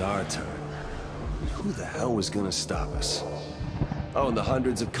 Now it was our turn. Who the hell was gonna stop us? Oh, and the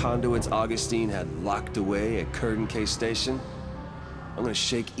hundreds of conduits Augustine had locked away at Curtin K Station? I'm gonna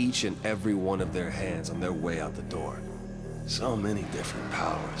shake each and every one of their hands on their way out the door. So many different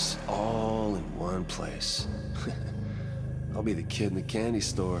powers, all in one place. I'll be the kid in the candy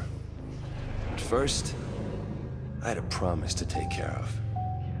store. But first, I had a promise to take care of.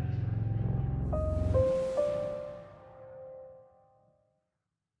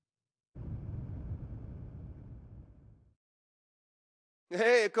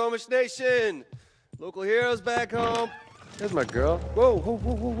 Hey, Akomish Nation! Local heroes back home. There's my girl. Whoa, whoa,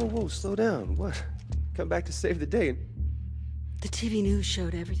 whoa, whoa, whoa, whoa, slow down. What? Come back to save the day. The TV news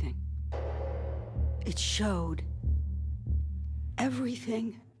showed everything. It showed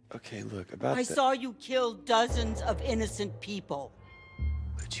everything. Okay, look, about I saw you kill dozens of innocent people.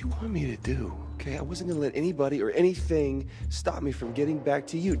 What did you want me to do? Okay, I wasn't gonna let anybody or anything stop me from getting back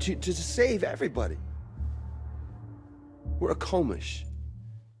to you, to save everybody. We're Akomish.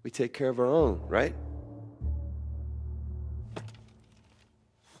 We take care of our own, right?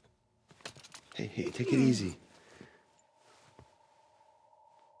 Hey, take it easy.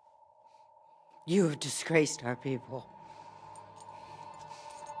 You have disgraced our people.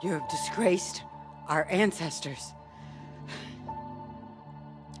 You have disgraced our ancestors.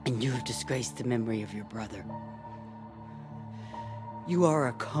 And you have disgraced the memory of your brother. You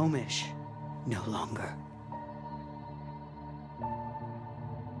are Akomish no longer.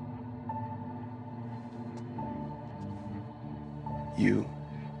 You,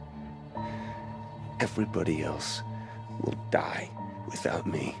 everybody else, will die without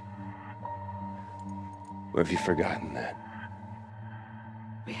me. Or have you forgotten that?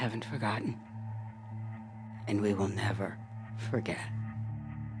 We haven't forgotten. And we will never forget.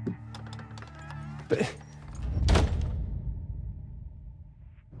 But